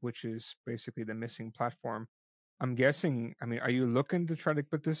web, which is basically the missing platform. I'm guessing, I mean, are you looking to try to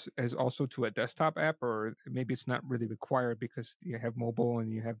put this as also to a desktop app, or maybe it's not really required because you have mobile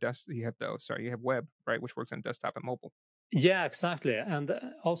and you have web, right, which works on desktop and mobile. Yeah, exactly. And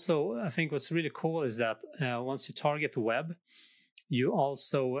also, I think what's really cool is that once you target the web, you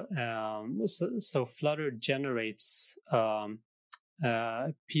also so Flutter generates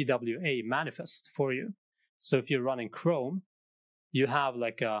PWA manifest for you. So if you're running Chrome, you have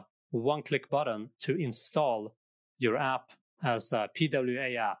like a one-click button to install your app as a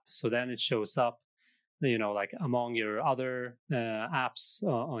PWA app. So then it shows up, like among your other apps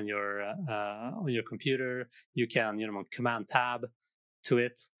on your computer. You can, command tab to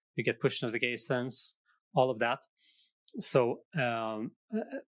it. You get push notifications, all of that. So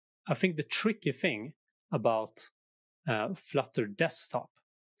I think the tricky thing about Flutter Desktop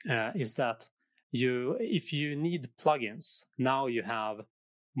is that if you need plugins, now you have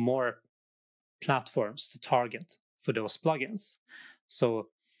more platforms to target for those plugins. So,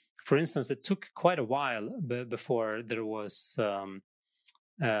 for instance, it took quite a while before there was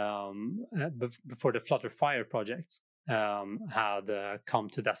before the Flutter Fire project had come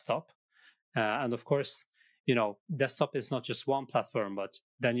to desktop. And of course, desktop is not just one platform, but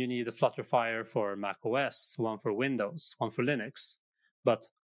then you need a Flutterfire for Mac OS, one for Windows, one for Linux. But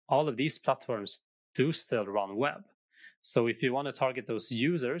all of these platforms do still run web. So if you want to target those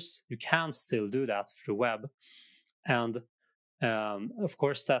users, you can still do that through web. And of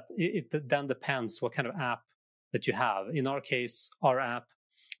course, that it then depends what kind of app that you have. In our case, our app,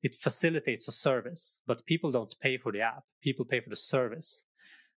 it facilitates a service, but people don't pay for the app. People pay for the service.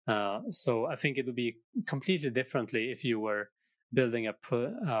 So I think it would be completely differently if you were building a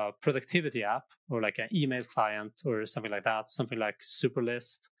productivity app, or like an email client or something like that, something like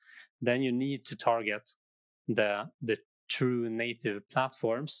Superlist. Then you need to target the true native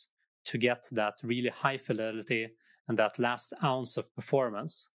platforms to get that really high fidelity and that last ounce of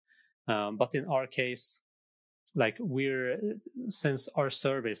performance. But in our case, like since our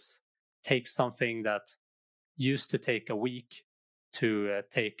service takes something that used to take a week to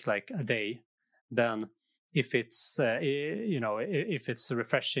take like a day, then if it's if it's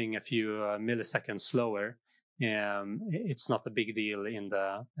refreshing a few milliseconds slower, it's not a big deal in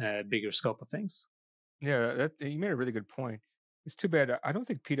the bigger scope of things. Yeah, you made a really good point. It's too bad. I don't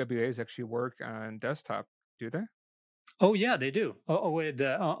think PWAs actually work on desktop, do they? Oh yeah, they do. With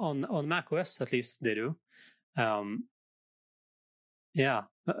on Mac OS at least they do. Um, yeah,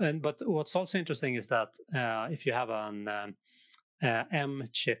 and but what's also interesting is that if you have an M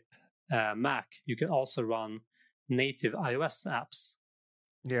chip Mac, you can also run native iOS apps.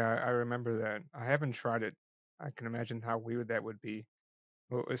 Yeah, I remember that. I haven't tried it. I can imagine how weird that would be.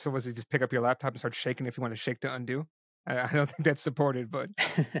 So was it just pick up your laptop and start shaking if you want to shake to undo? I don't think that's supported, but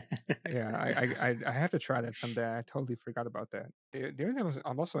yeah, I have to try that someday. I totally forgot about that. The other thing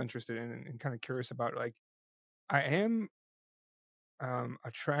I'm also interested in and kind of curious about, like, I am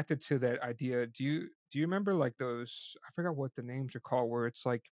attracted to that idea. Do you remember like those? I forgot what the names are called, where it's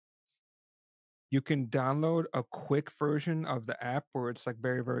like you can download a quick version of the app where it's like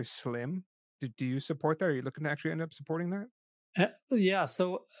very very slim. Do you support that? Are you looking to actually end up supporting that? Yeah,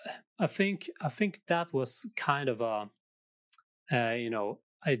 so I think that was kind of a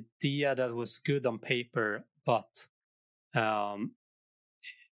idea that was good on paper, but um,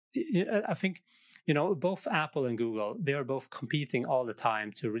 I think both Apple and Google, they are both competing all the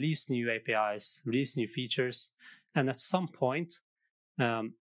time to release new APIs, release new features, and at some point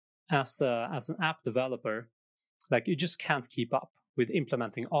um, as an app developer, like you just can't keep up with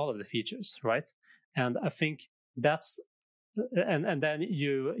implementing all of the features, right? And I think that's and then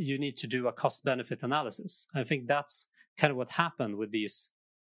you need to do a cost benefit analysis. I think that's kind of what happened with these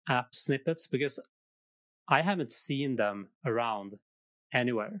app snippets, because I haven't seen them around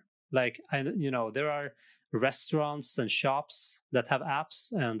anywhere. Like there are restaurants and shops that have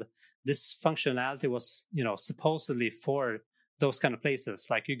apps, and this functionality was, supposedly for those kind of places.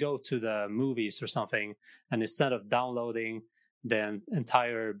 Like you go to the movies or something, and instead of downloading the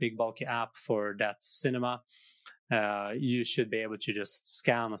entire big bulky app for that cinema, you should be able to just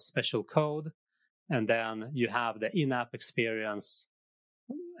scan a special code, and then you have the in-app experience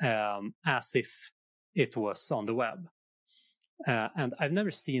as if it was on the web. And I've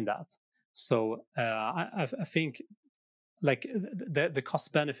never seen that. So I think like the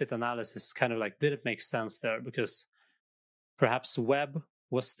cost benefit analysis kind of like didn't make sense there, because perhaps web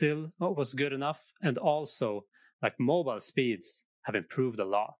was good enough, and also like mobile speeds have improved a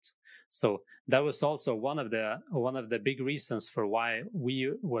lot. So that was also one of the big reasons for why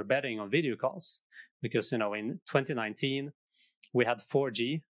we were betting on video calls, because in 2019 we had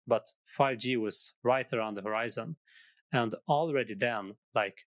 4G, but 5G was right around the horizon. And already then,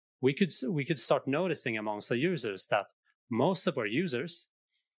 like we could start noticing amongst the users that most of our users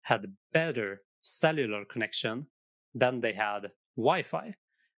had better cellular connection than they had Wi-Fi,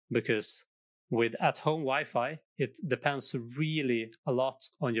 because with at-home Wi-Fi, it depends really a lot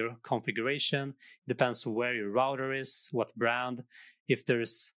on your configuration. It depends where your router is, what brand, if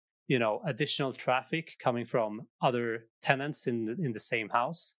there's additional traffic coming from other tenants in the same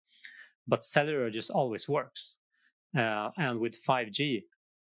house. But cellular just always works. And with 5G,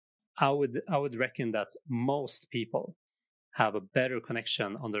 I would reckon that most people have a better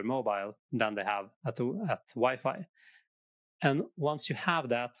connection on their mobile than they have at Wi-Fi. And once you have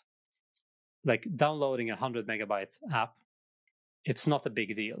that, like downloading a 100 megabyte app, it's not a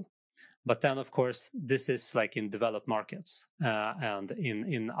big deal. But then, of course, this is like in developed markets, and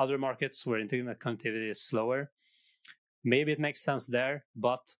in other markets where internet connectivity is slower, maybe it makes sense there.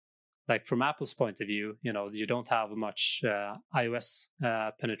 But like from Apple's point of view, you don't have much iOS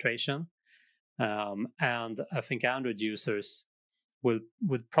penetration, and I think Android users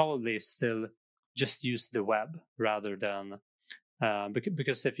would probably still just use the web rather than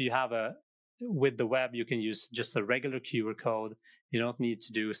because if you have with the web, you can use just a regular QR code. You don't need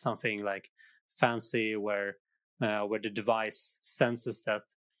to do something like fancy where the device senses that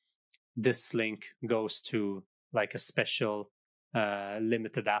this link goes to like a special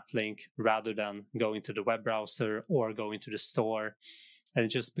limited app link, rather than going to the web browser or going to the store, and it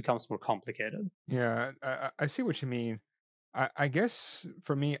just becomes more complicated. Yeah, I see what you mean. I guess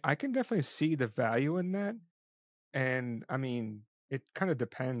for me, I can definitely see the value in that. And I mean, it kind of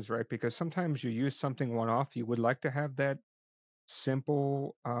depends, right? Because sometimes you use something one off, you would like to have that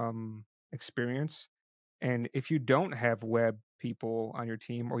simple experience. And if you don't have web people on your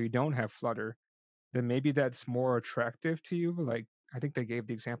team, or you don't have Flutter, then maybe that's more attractive to you. Like, I think they gave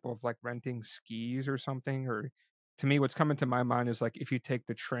the example of like renting skis or something. Or to me, what's coming to my mind is like if you take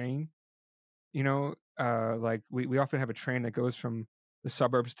the train, like we often have a train that goes from the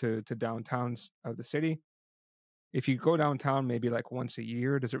suburbs to downtowns of the city. If you go downtown maybe like once a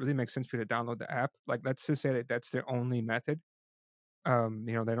year, does it really make sense for you to download the app? Like, let's just say that that's their only method.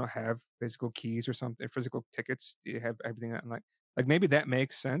 They don't have physical keys or something, physical tickets. They have everything on, like maybe that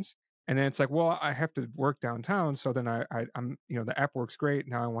makes sense. And then it's like, well, I have to work downtown, so then I'm the app works great.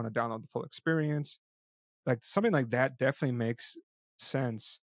 Now I want to download the full experience. Like something like that definitely makes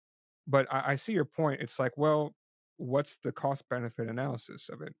sense. But I see your point. It's like, well, what's the cost benefit analysis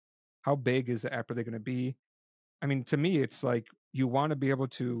of it? How big is the app really going to be? I mean, to me, it's like you want to be able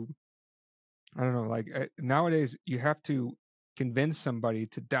to, I don't know, like nowadays you have to convince somebody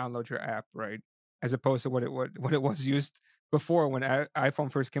to download your app, right? As opposed to what it was used before when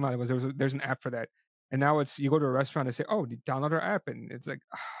iPhone first came out. There's an app for that, and now it's you go to a restaurant and say, "Oh, download our app," and it's like,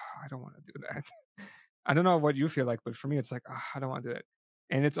 I don't want to do that. I don't know what you feel like, but for me, it's like, I don't want to do that.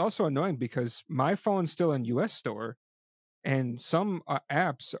 And it's also annoying because my phone's still in US store, and some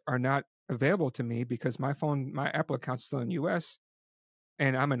apps are not available to me because my Apple account's still in US,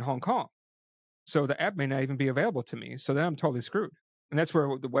 and I'm in Hong Kong. So the app may not even be available to me. So then I'm totally screwed. And that's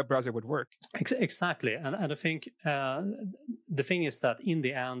where the web browser would work. Exactly, and I think the thing is that in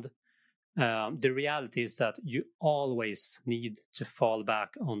the end, the reality is that you always need to fall back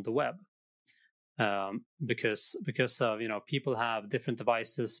on the web, because of people have different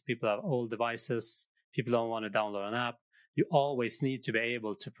devices, people have old devices, people don't want to download an app. You always need to be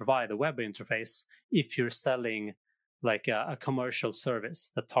able to provide a web interface if you're selling like a commercial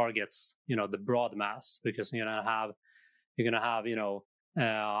service that targets, the broad mass, because you're gonna have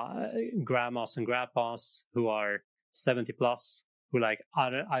grandmas and grandpas who are 70 plus, who like,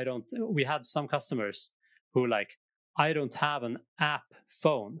 I don't we had some customers who like, I don't have an app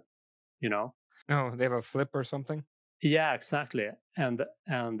phone, you know No, they have a flip or something? yeah, exactly. And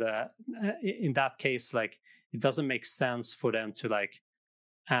in that case, like, it doesn't make sense for them to like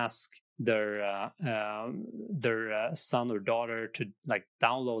ask their son or daughter to like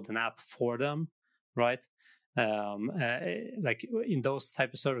download an app for them, right? Like in those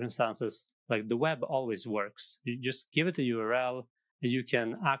type of circumstances, like the web always works. You just give it a URL, and you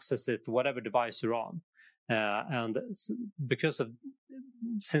can access it whatever device you're on. And because of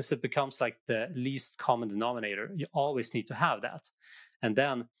since it becomes like the least common denominator, you always need to have that. And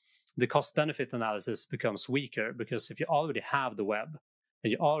then the cost benefit analysis becomes weaker, because if you already have the web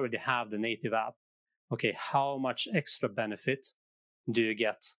and you already have the native app, okay, how much extra benefit do you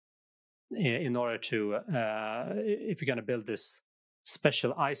get in order to, if you're going to build this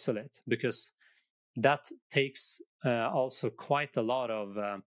special isolate? Because that takes also quite a lot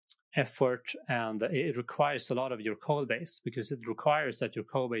of effort, and it requires a lot of your code base, because it requires that your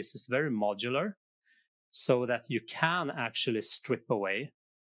code base is very modular, so that you can actually strip away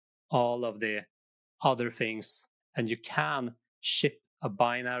all of the other things, and you can ship a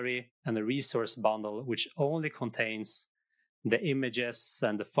binary and a resource bundle which only contains the images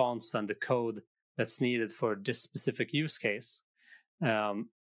and the fonts and the code that's needed for this specific use case. um,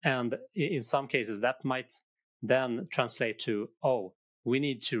 and in some cases that might then translate to, oh, we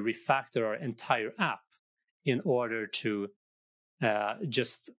need to refactor our entire app in order to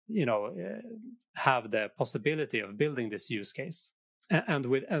just have the possibility of building this use case. And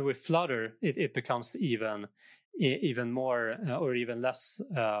with Flutter, it becomes even more or even less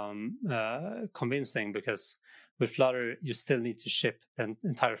convincing, because with Flutter you still need to ship the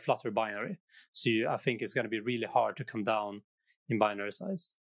entire Flutter binary. So I think it's going to be really hard to come down in binary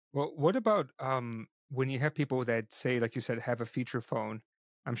size. Well, what about when you have people that say, like you said, have a feature phone?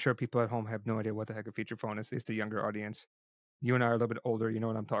 I'm sure people at home have no idea what the heck a feature phone is. At least the younger audience. You and I are a little bit older. You know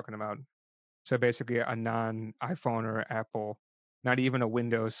what I'm talking about. So basically, a non-iPhone or Apple, not even a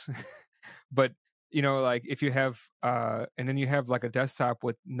Windows, but like if you have, and then you have like a desktop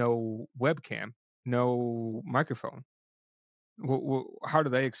with no webcam, no microphone. How do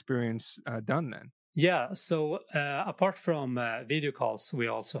they experience done then? Yeah, so apart from video calls, we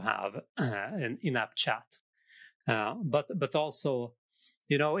also have an in-app chat. But also,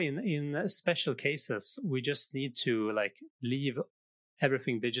 in special cases, we just need to like leave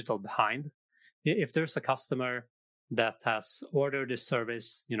everything digital behind. If there's a customer that has ordered the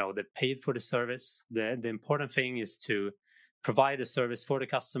service, they paid for the service, the important thing is to provide the service for the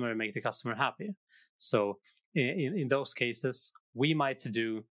customer and make the customer happy. So in those cases, we might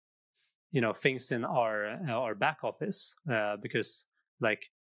do things in our back office, because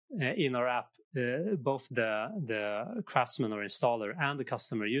like in our app, both the craftsman or installer and the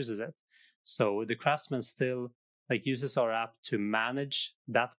customer uses it. So the craftsman still like uses our app to manage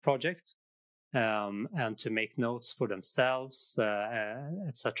that project, and to make notes for themselves,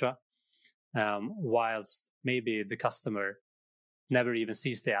 etc. Whilst maybe the customer never even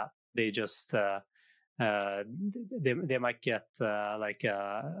sees the app. They just they might get like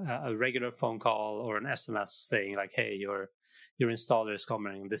a regular phone call or an SMS saying like, "Hey, your installer is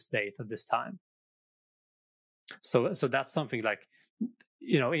coming this date at this time." So that's something like,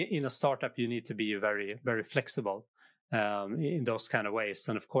 in a startup you need to be very very flexible in those kind of ways.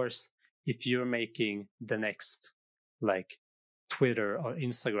 And of course, if you're making the next like Twitter or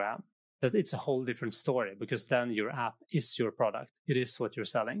Instagram, that it's a whole different story, because then your app is your product, it is what you're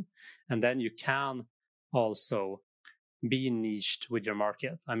selling, and then you can also be niched with your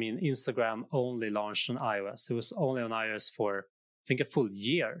market. I mean, Instagram only launched on iOS. It was only on iOS for, I think, a full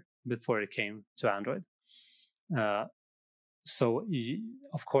year before it came to Android. uh, so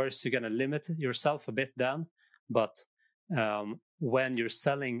of course you're going to limit yourself a bit then, but when you're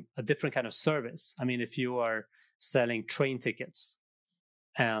selling a different kind of service, I mean, if you are selling train tickets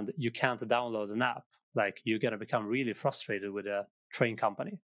and you can't download an app, like, you're going to become really frustrated with a train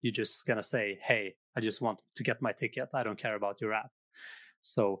company. You're just going to say, hey, I just want to get my ticket, I don't care about your app.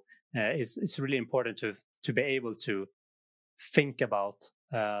 So it's really important to be able to think about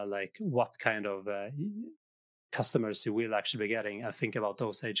like what kind of customers you will actually be getting, and think about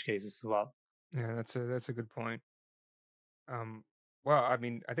those edge cases as well. Yeah, that's a good point. Um, well, I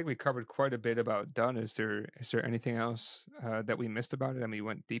mean, I think we covered quite a bit about done. Is there anything else that we missed about it? I mean, we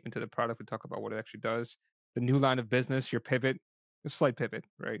went deep into the product. We talk about what it actually does, the new line of business, your pivot, a slight pivot,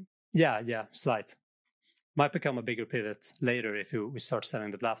 right? Yeah, slight. Might become a bigger pivot later if we start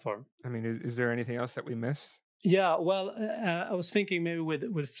selling the platform. I mean, is there anything else that we miss? Yeah, well, I was thinking maybe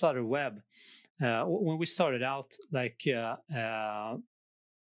with Flutter Web, when we started out, like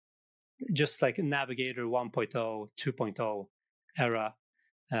just like Navigator 1.0, 2.0 era,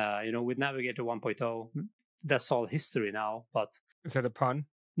 with Navigator 1.0, that's all history now. But Is that a pun?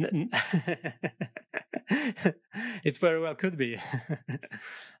 it very well could be.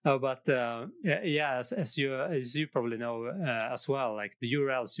 But yeah, as you probably know as well, like the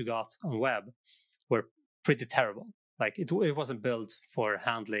URLs you got on web were pretty terrible. Like it wasn't built for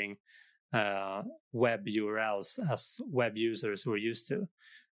handling web URLs as web users were used to.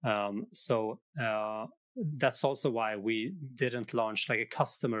 So that's also why we didn't launch like a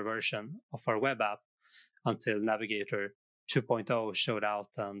customer version of our web app until Navigator 2.0 showed out,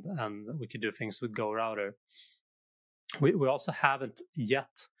 and we could do things with Go Router. We also haven't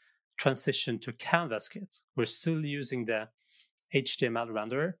yet transitioned to Canvas Kit. We're still using the HTML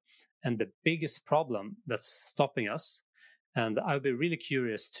renderer, and the biggest problem that's stopping us. And I'll be really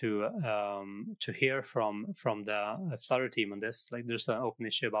curious to hear from the Flutter team on this. Like, there's an open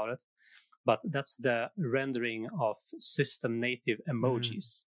issue about it, but that's the rendering of system native Mm,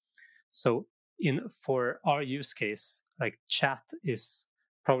 emojis. So in for our use case, like chat is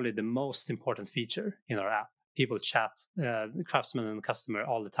probably the most important feature in our app. People chat, the craftsman and customer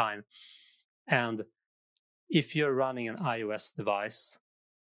all the time. And if you're running an iOS device,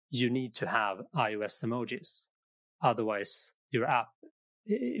 you need to have iOS emojis. Otherwise, your app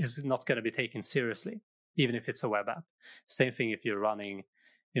is not going to be taken seriously, even if it's a web app. Same thing if you're running,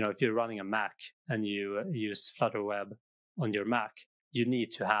 if you're running a Mac and you use Flutter Web on your Mac, you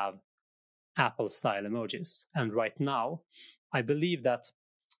need to have Apple style emojis. And right now, I believe that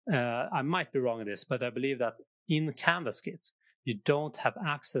I might be wrong in this, but I believe that in Canvas Kit, you don't have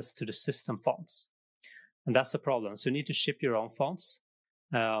access to the system fonts. And that's a problem. So you need to ship your own fonts.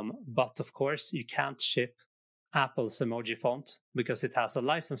 But of course, you can't ship Apple's emoji font because it has a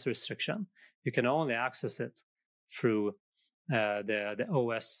license restriction. You can only access it through the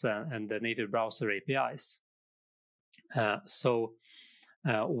OS and the native browser APIs. So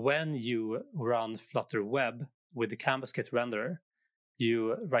when you run Flutter Web with the Canvas Kit renderer,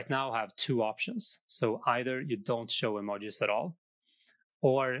 you right now have two options. So either you don't show emojis at all,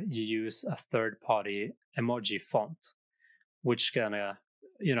 or you use a third-party emoji font, which can,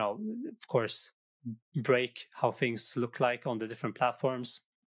 of course, break how things look like on the different platforms.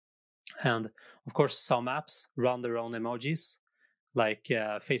 And of course, some apps run their own emojis, like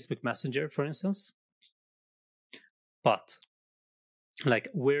Facebook Messenger, for instance. But like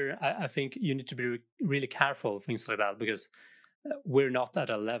I think you need to be really careful of things like that, because we're not at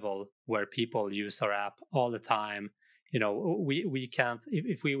a level where people use our app all the time. We can't,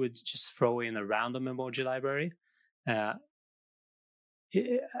 if we would just throw in a random emoji library, uh,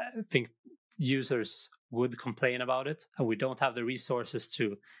 I think users would complain about it, and we don't have the resources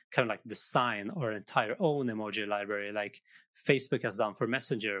to kind of like design our entire own emoji library like Facebook has done for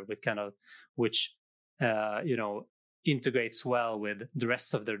Messenger, with kind of which integrates well with the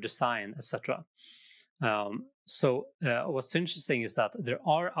rest of their design, etc. So what's interesting is that there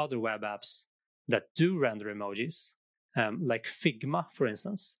are other web apps that do render emojis, like Figma, for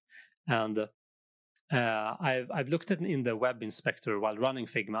instance, and I've looked at it in the web inspector while running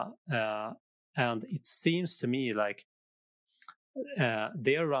Figma, and it seems to me like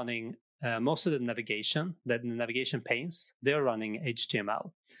they are running most of the navigation panes. They are running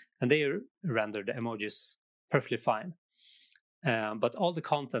HTML, and they render the emojis perfectly fine. But all the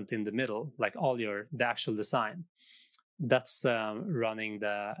content in the middle, like the actual design, that's running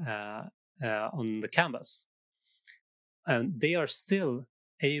on the canvas, and they are still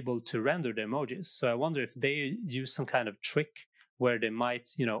able to render the emojis. So I wonder if they use some kind of trick where they might,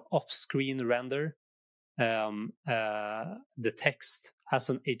 off-screen render the text as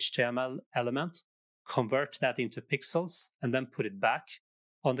an HTML element, convert that into pixels, and then put it back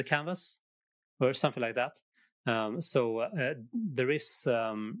on the canvas or something like that. So there is,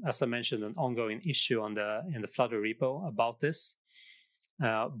 as I mentioned, an ongoing issue in the Flutter repo about this.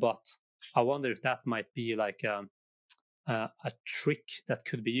 But I wonder if that might be like a trick that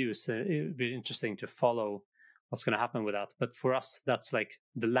could be used. It would be interesting to follow what's going to happen with that. But for us, that's like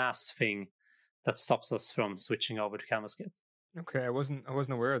the last thing that stops us from switching over to Canvas Kit. okay, I wasn't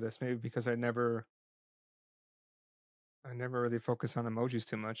aware of this. Maybe because I never really focus on emojis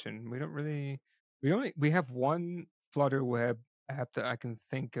too much, and we have one Flutter web app that I can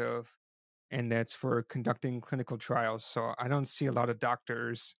think of, and that's for conducting clinical trials. So I don't see a lot of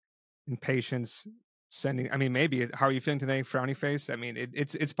doctors and patients sending. I mean, maybe how are you feeling today? Frowny face. I mean,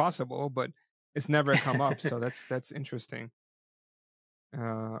 it's possible, but it's never come up, so that's interesting.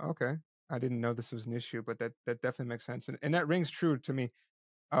 Okay. I didn't know this was an issue, but that definitely makes sense, and that rings true to me,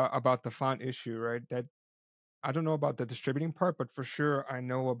 about the font issue, right? That I don't know about the distributing part, but for sure I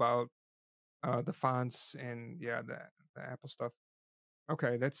know about, the fonts and, yeah, the Apple stuff.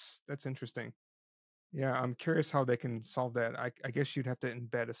 Okay, that's interesting. Yeah, I'm curious how they can solve that. I guess you'd have to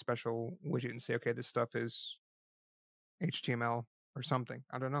embed a special widget and say, "Okay, this stuff is HTML," or something.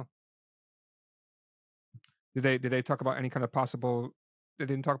 I don't know. Did they talk about any kind of possible they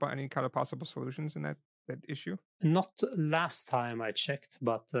didn't talk about any kind of possible solutions in that issue? Not last time I checked,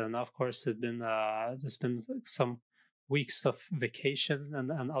 but now of course there's been some weeks of vacation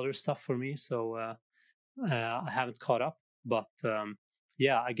and other stuff for me, so I haven't caught up. But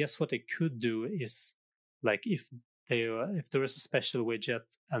yeah, I guess what they could do is like if there is a special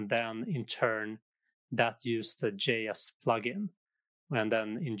widget and then in turn that used the JS plugin, and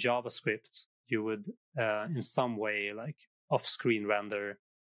then in JavaScript you would in some way like off-screen render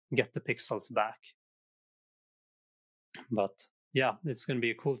get the pixels back. But yeah, it's going to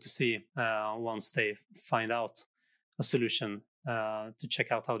be cool to see once they find out a solution to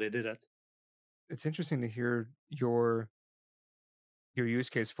check out how they did it. It's interesting to hear your use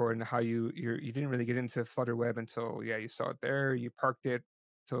case for it and how you didn't really get into Flutter Web until, yeah, you saw it there, you parked it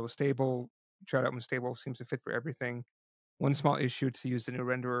till it was stable, tried out when stable, seems to fit for everything. One small issue to use the new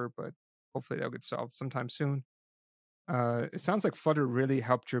renderer, but hopefully that'll get solved sometime soon. It sounds like Flutter really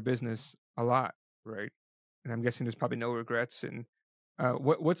helped your business a lot, right? And I'm guessing there's probably no regrets. And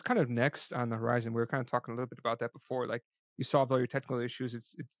what's kind of next on the horizon? We were kind of talking a little bit about that before. Like you solved all your technical issues,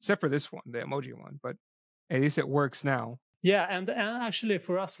 it's except for this one, the emoji one, but at least it works now. Yeah, and actually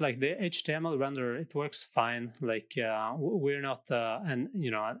for us, like the HTML renderer, it works fine. Like we're not an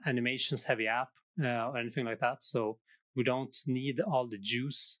an animations heavy app or anything like that, so we don't need all the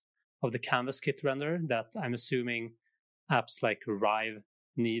juice of the Canvas kit render that I'm assuming apps like Rive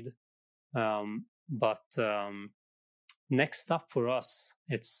need. But next up for us,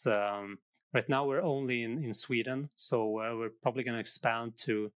 it's right now we're only in Sweden, so we're probably going to expand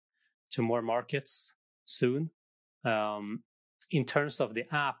to more markets soon. Um, in terms of the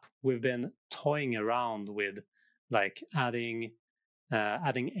app, we've been toying around with like adding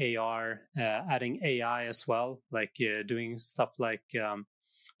AR, adding AI as well, like doing stuff like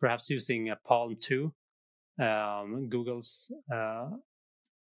perhaps using Palm 2, Google's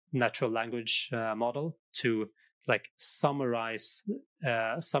natural language model to like summarize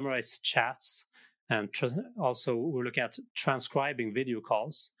chats, and also we're looking at transcribing video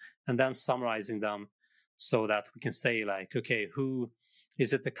calls and then summarizing them so that we can say like, okay, who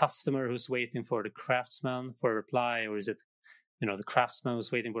is it, the customer who's waiting for the craftsman for a reply, or is it the craftsman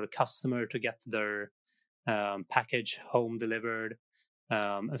who's waiting for the customer to get their package home delivered,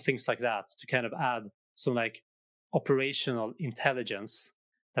 and things like that, to kind of add some like operational intelligence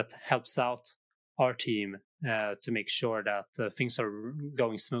that helps out our team to make sure that things are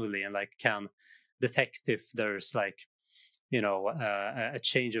going smoothly, and like can detect if there's like a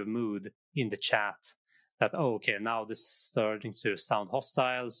change of mood in the chat, that oh, okay, now this is starting to sound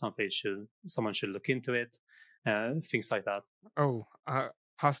hostile, someone should look into it, things like that. Oh,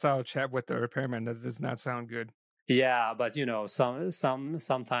 hostile chat with the repairman. That does not sound good. Yeah, but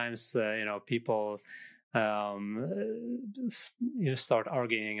sometimes people start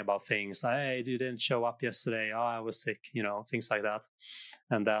arguing about things. I didn't show up yesterday. Oh, I was sick. Things like that,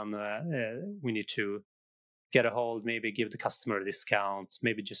 and then we need to get a hold, maybe give the customer a discount,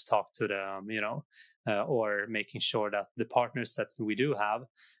 maybe just talk to them, or making sure that the partners that we do have,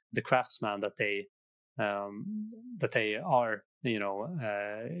 the craftsmen, that they are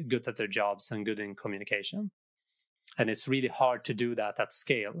good at their jobs and good in communication. And it's really hard to do that at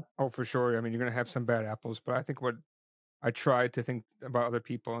scale. Oh, for sure. I mean, you're gonna have some bad apples, but I think what I try to think about other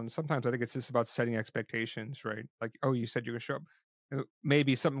people, and sometimes I think it's just about setting expectations, right? Like, oh, you said you're gonna show up.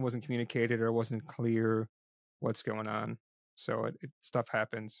 Maybe something wasn't communicated or wasn't clear what's going on. So stuff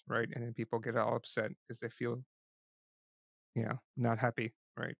happens, right? And then people get all upset because they feel, not happy,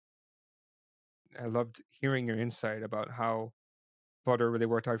 right? I loved hearing your insight about how Flutter really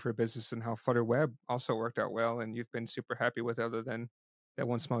worked out for your business and how Flutter Web also worked out well, and you've been super happy with it other than that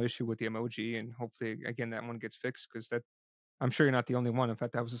one small issue with the emoji, and hopefully again that one gets fixed because that I'm sure you're not the only one. In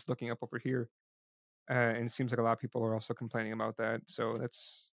fact, I was just looking up over here, and it seems like a lot of people are also complaining about that. So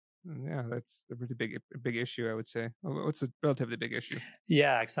yeah, that's a really big issue, I would say. What's a relatively big issue?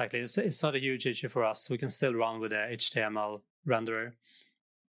 Yeah, exactly. It's not a huge issue for us. We can still run with the HTML renderer.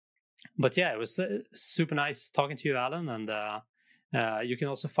 But yeah, it was super nice talking to you, Alan. And you can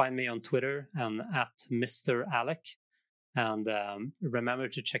also find me on Twitter and at Mr. Alec. And remember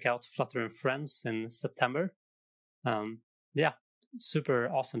to check out Flutter and Friends in September. Um, yeah, super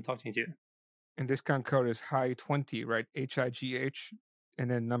awesome talking to you. And discount code is high 20, right? HIGH, and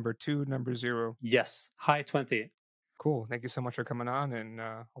then number two, number zero. Yes, high 20. Cool. Thank you so much for coming on, and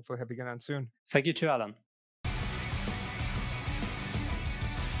hopefully have you again on soon. Thank you too, Alan.